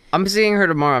 I'm seeing her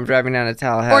tomorrow. I'm driving down to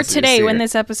Tallahassee. Or to today see when her.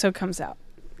 this episode comes out.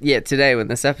 Yeah, today when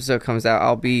this episode comes out,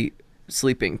 I'll be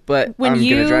sleeping, but When I'm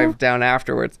you- gonna drive down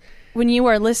afterwards. When you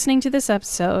are listening to this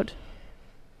episode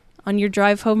on your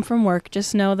drive home from work,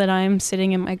 just know that I'm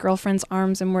sitting in my girlfriend's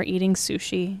arms and we're eating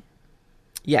sushi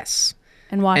Yes,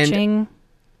 and watching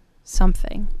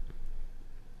something.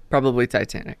 probably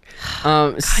Titanic.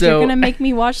 God, So you're gonna make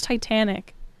me watch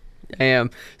Titanic. I am.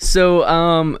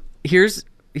 So here's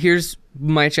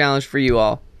my challenge for you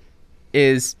all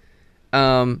is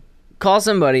call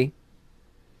somebody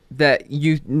that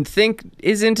you think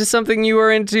is into something you are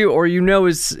into, or you know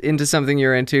is into something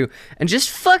you're into, and just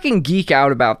fucking geek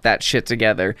out about that shit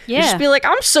together. Yeah. Just be like,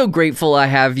 I'm so grateful I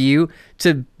have you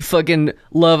to fucking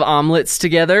love omelets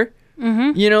together.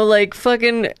 Mm-hmm. You know, like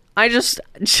fucking, I just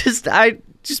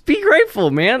be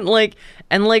grateful, man. Like,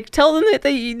 and like tell them that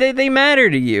they matter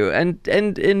to you, and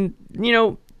you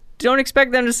know, don't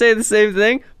expect them to say the same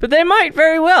thing, but they might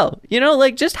very well. You know,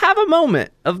 like just have a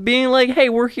moment of being like, hey,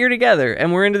 we're here together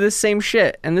and we're into this same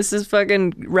shit and this is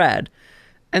fucking rad.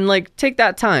 And like take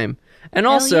that time. And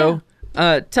Hell also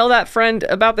tell that friend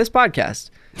about this podcast.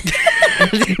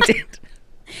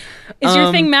 Is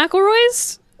your thing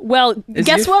McElroy's? Well,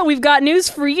 guess your- what? We've got news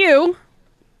for you.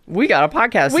 We got a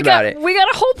podcast We about got it. we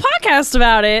got a whole podcast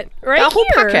about it right A whole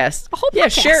here. podcast. A whole Yeah,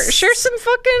 podcast. share some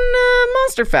fucking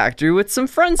Monster Factory with some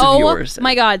friends of Oh yours.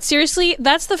 my god, seriously,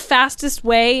 that's the fastest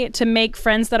way to make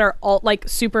friends that are all like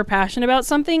super passionate about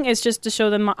something is just to show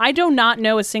them. I do not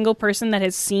know a single person that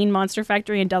has seen Monster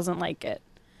Factory and doesn't like it.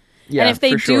 Yeah, if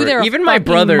they for do, sure. they're a even my fucking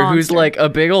brother, who's monster. like a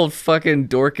big old fucking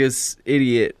Dorcas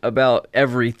idiot about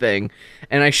everything,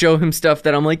 and I show him stuff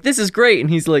that I'm like, "This is great," and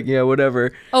he's like, "Yeah,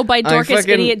 whatever." Oh, by Dorcas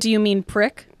fucking- idiot, do you mean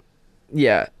prick?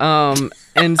 Yeah.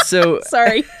 And so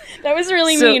Sorry, that was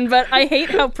really So- mean, but I hate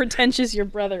how pretentious your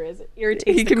brother is. It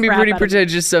irritates he the can be crap pretty out of me.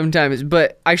 pretentious sometimes,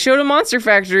 but I showed him Monster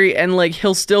Factory, and like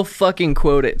he'll still fucking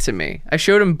quote it to me. I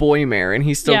showed him Boymare, and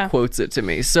he still Yeah. quotes it to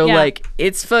me. So Yeah. like,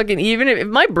 it's fucking, even if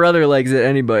my brother likes it,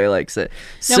 anybody likes it.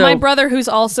 No, So my brother, who's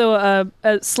also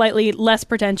a slightly less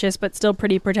pretentious but still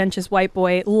pretty pretentious white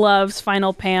boy, loves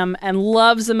Final Pam and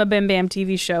loves the Mabim Bam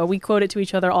TV show. We quote it to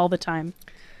each other all the time.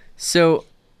 so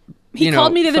He you know,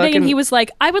 called me the other day and fucking- he was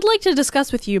like, I would like to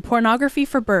discuss with you pornography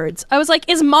for birds. I was like,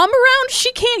 is mom around? She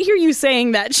can't hear you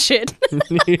saying that shit.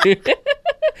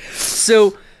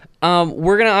 So,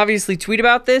 we're gonna obviously tweet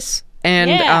about this, and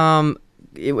Yeah.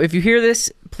 if you hear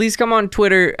this, please come on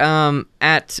Twitter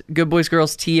at Good Boys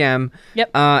Girls TM, Yep.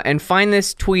 and find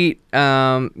this tweet, give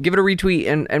it a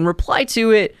retweet, and reply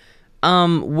to it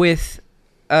with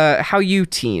how you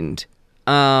teened,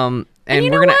 and you we're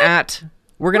know gonna what?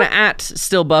 we're gonna at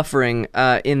still buffering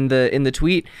in the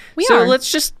tweet. We so are.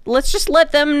 let's just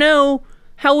let them know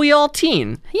how we all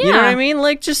teen. You know what I Yeah. mean?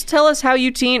 Like, just tell us how you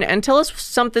teen, and tell us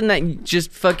something that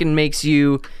just fucking makes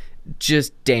you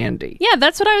just dandy. Yeah,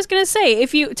 that's what I was gonna say.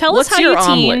 If you tell What's us how your you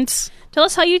teened, omelets? tell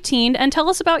us how you teened, and tell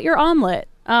us about your omelet.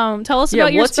 Tell us Yeah,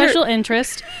 about your what's your- special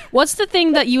interest. What's the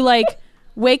thing that you like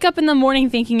wake up in the morning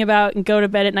thinking about and go to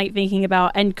bed at night thinking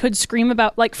about and could scream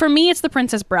about. Like, for me, it's The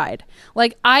Princess Bride.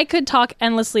 Like, I could talk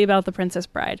endlessly about The Princess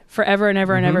Bride forever and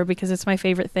ever and ever because it's my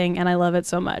favorite thing and I love it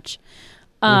so much.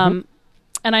 And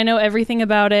I know everything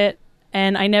about it,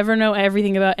 and I never know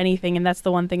everything about anything, and that's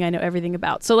the one thing I know everything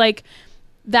about. So, like,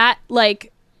 that,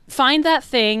 like, find that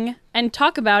thing and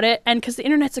talk about it, and because the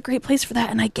internet's a great place for that,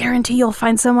 and I guarantee you'll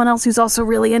find someone else who's also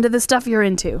really into the stuff you're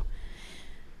into.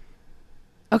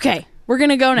 Okay, we're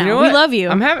gonna go now. You know We what? love you.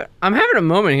 I'm having a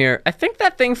moment here. I think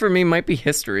that thing for me might be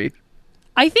history.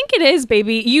 I think it is,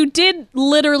 baby. You did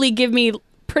literally give me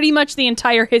pretty much the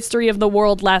entire history of the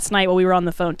world last night while we were on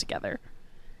the phone together.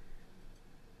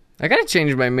 I gotta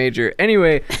change my major.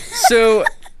 Anyway, so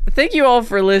thank you all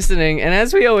for listening. And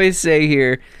as we always say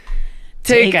here,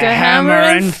 take a hammer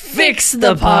and fix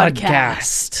the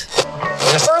podcast.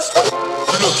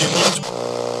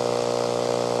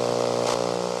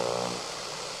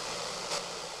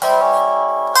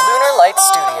 Lunar Light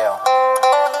Studio.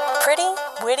 Pretty,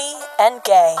 witty, and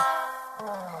gay.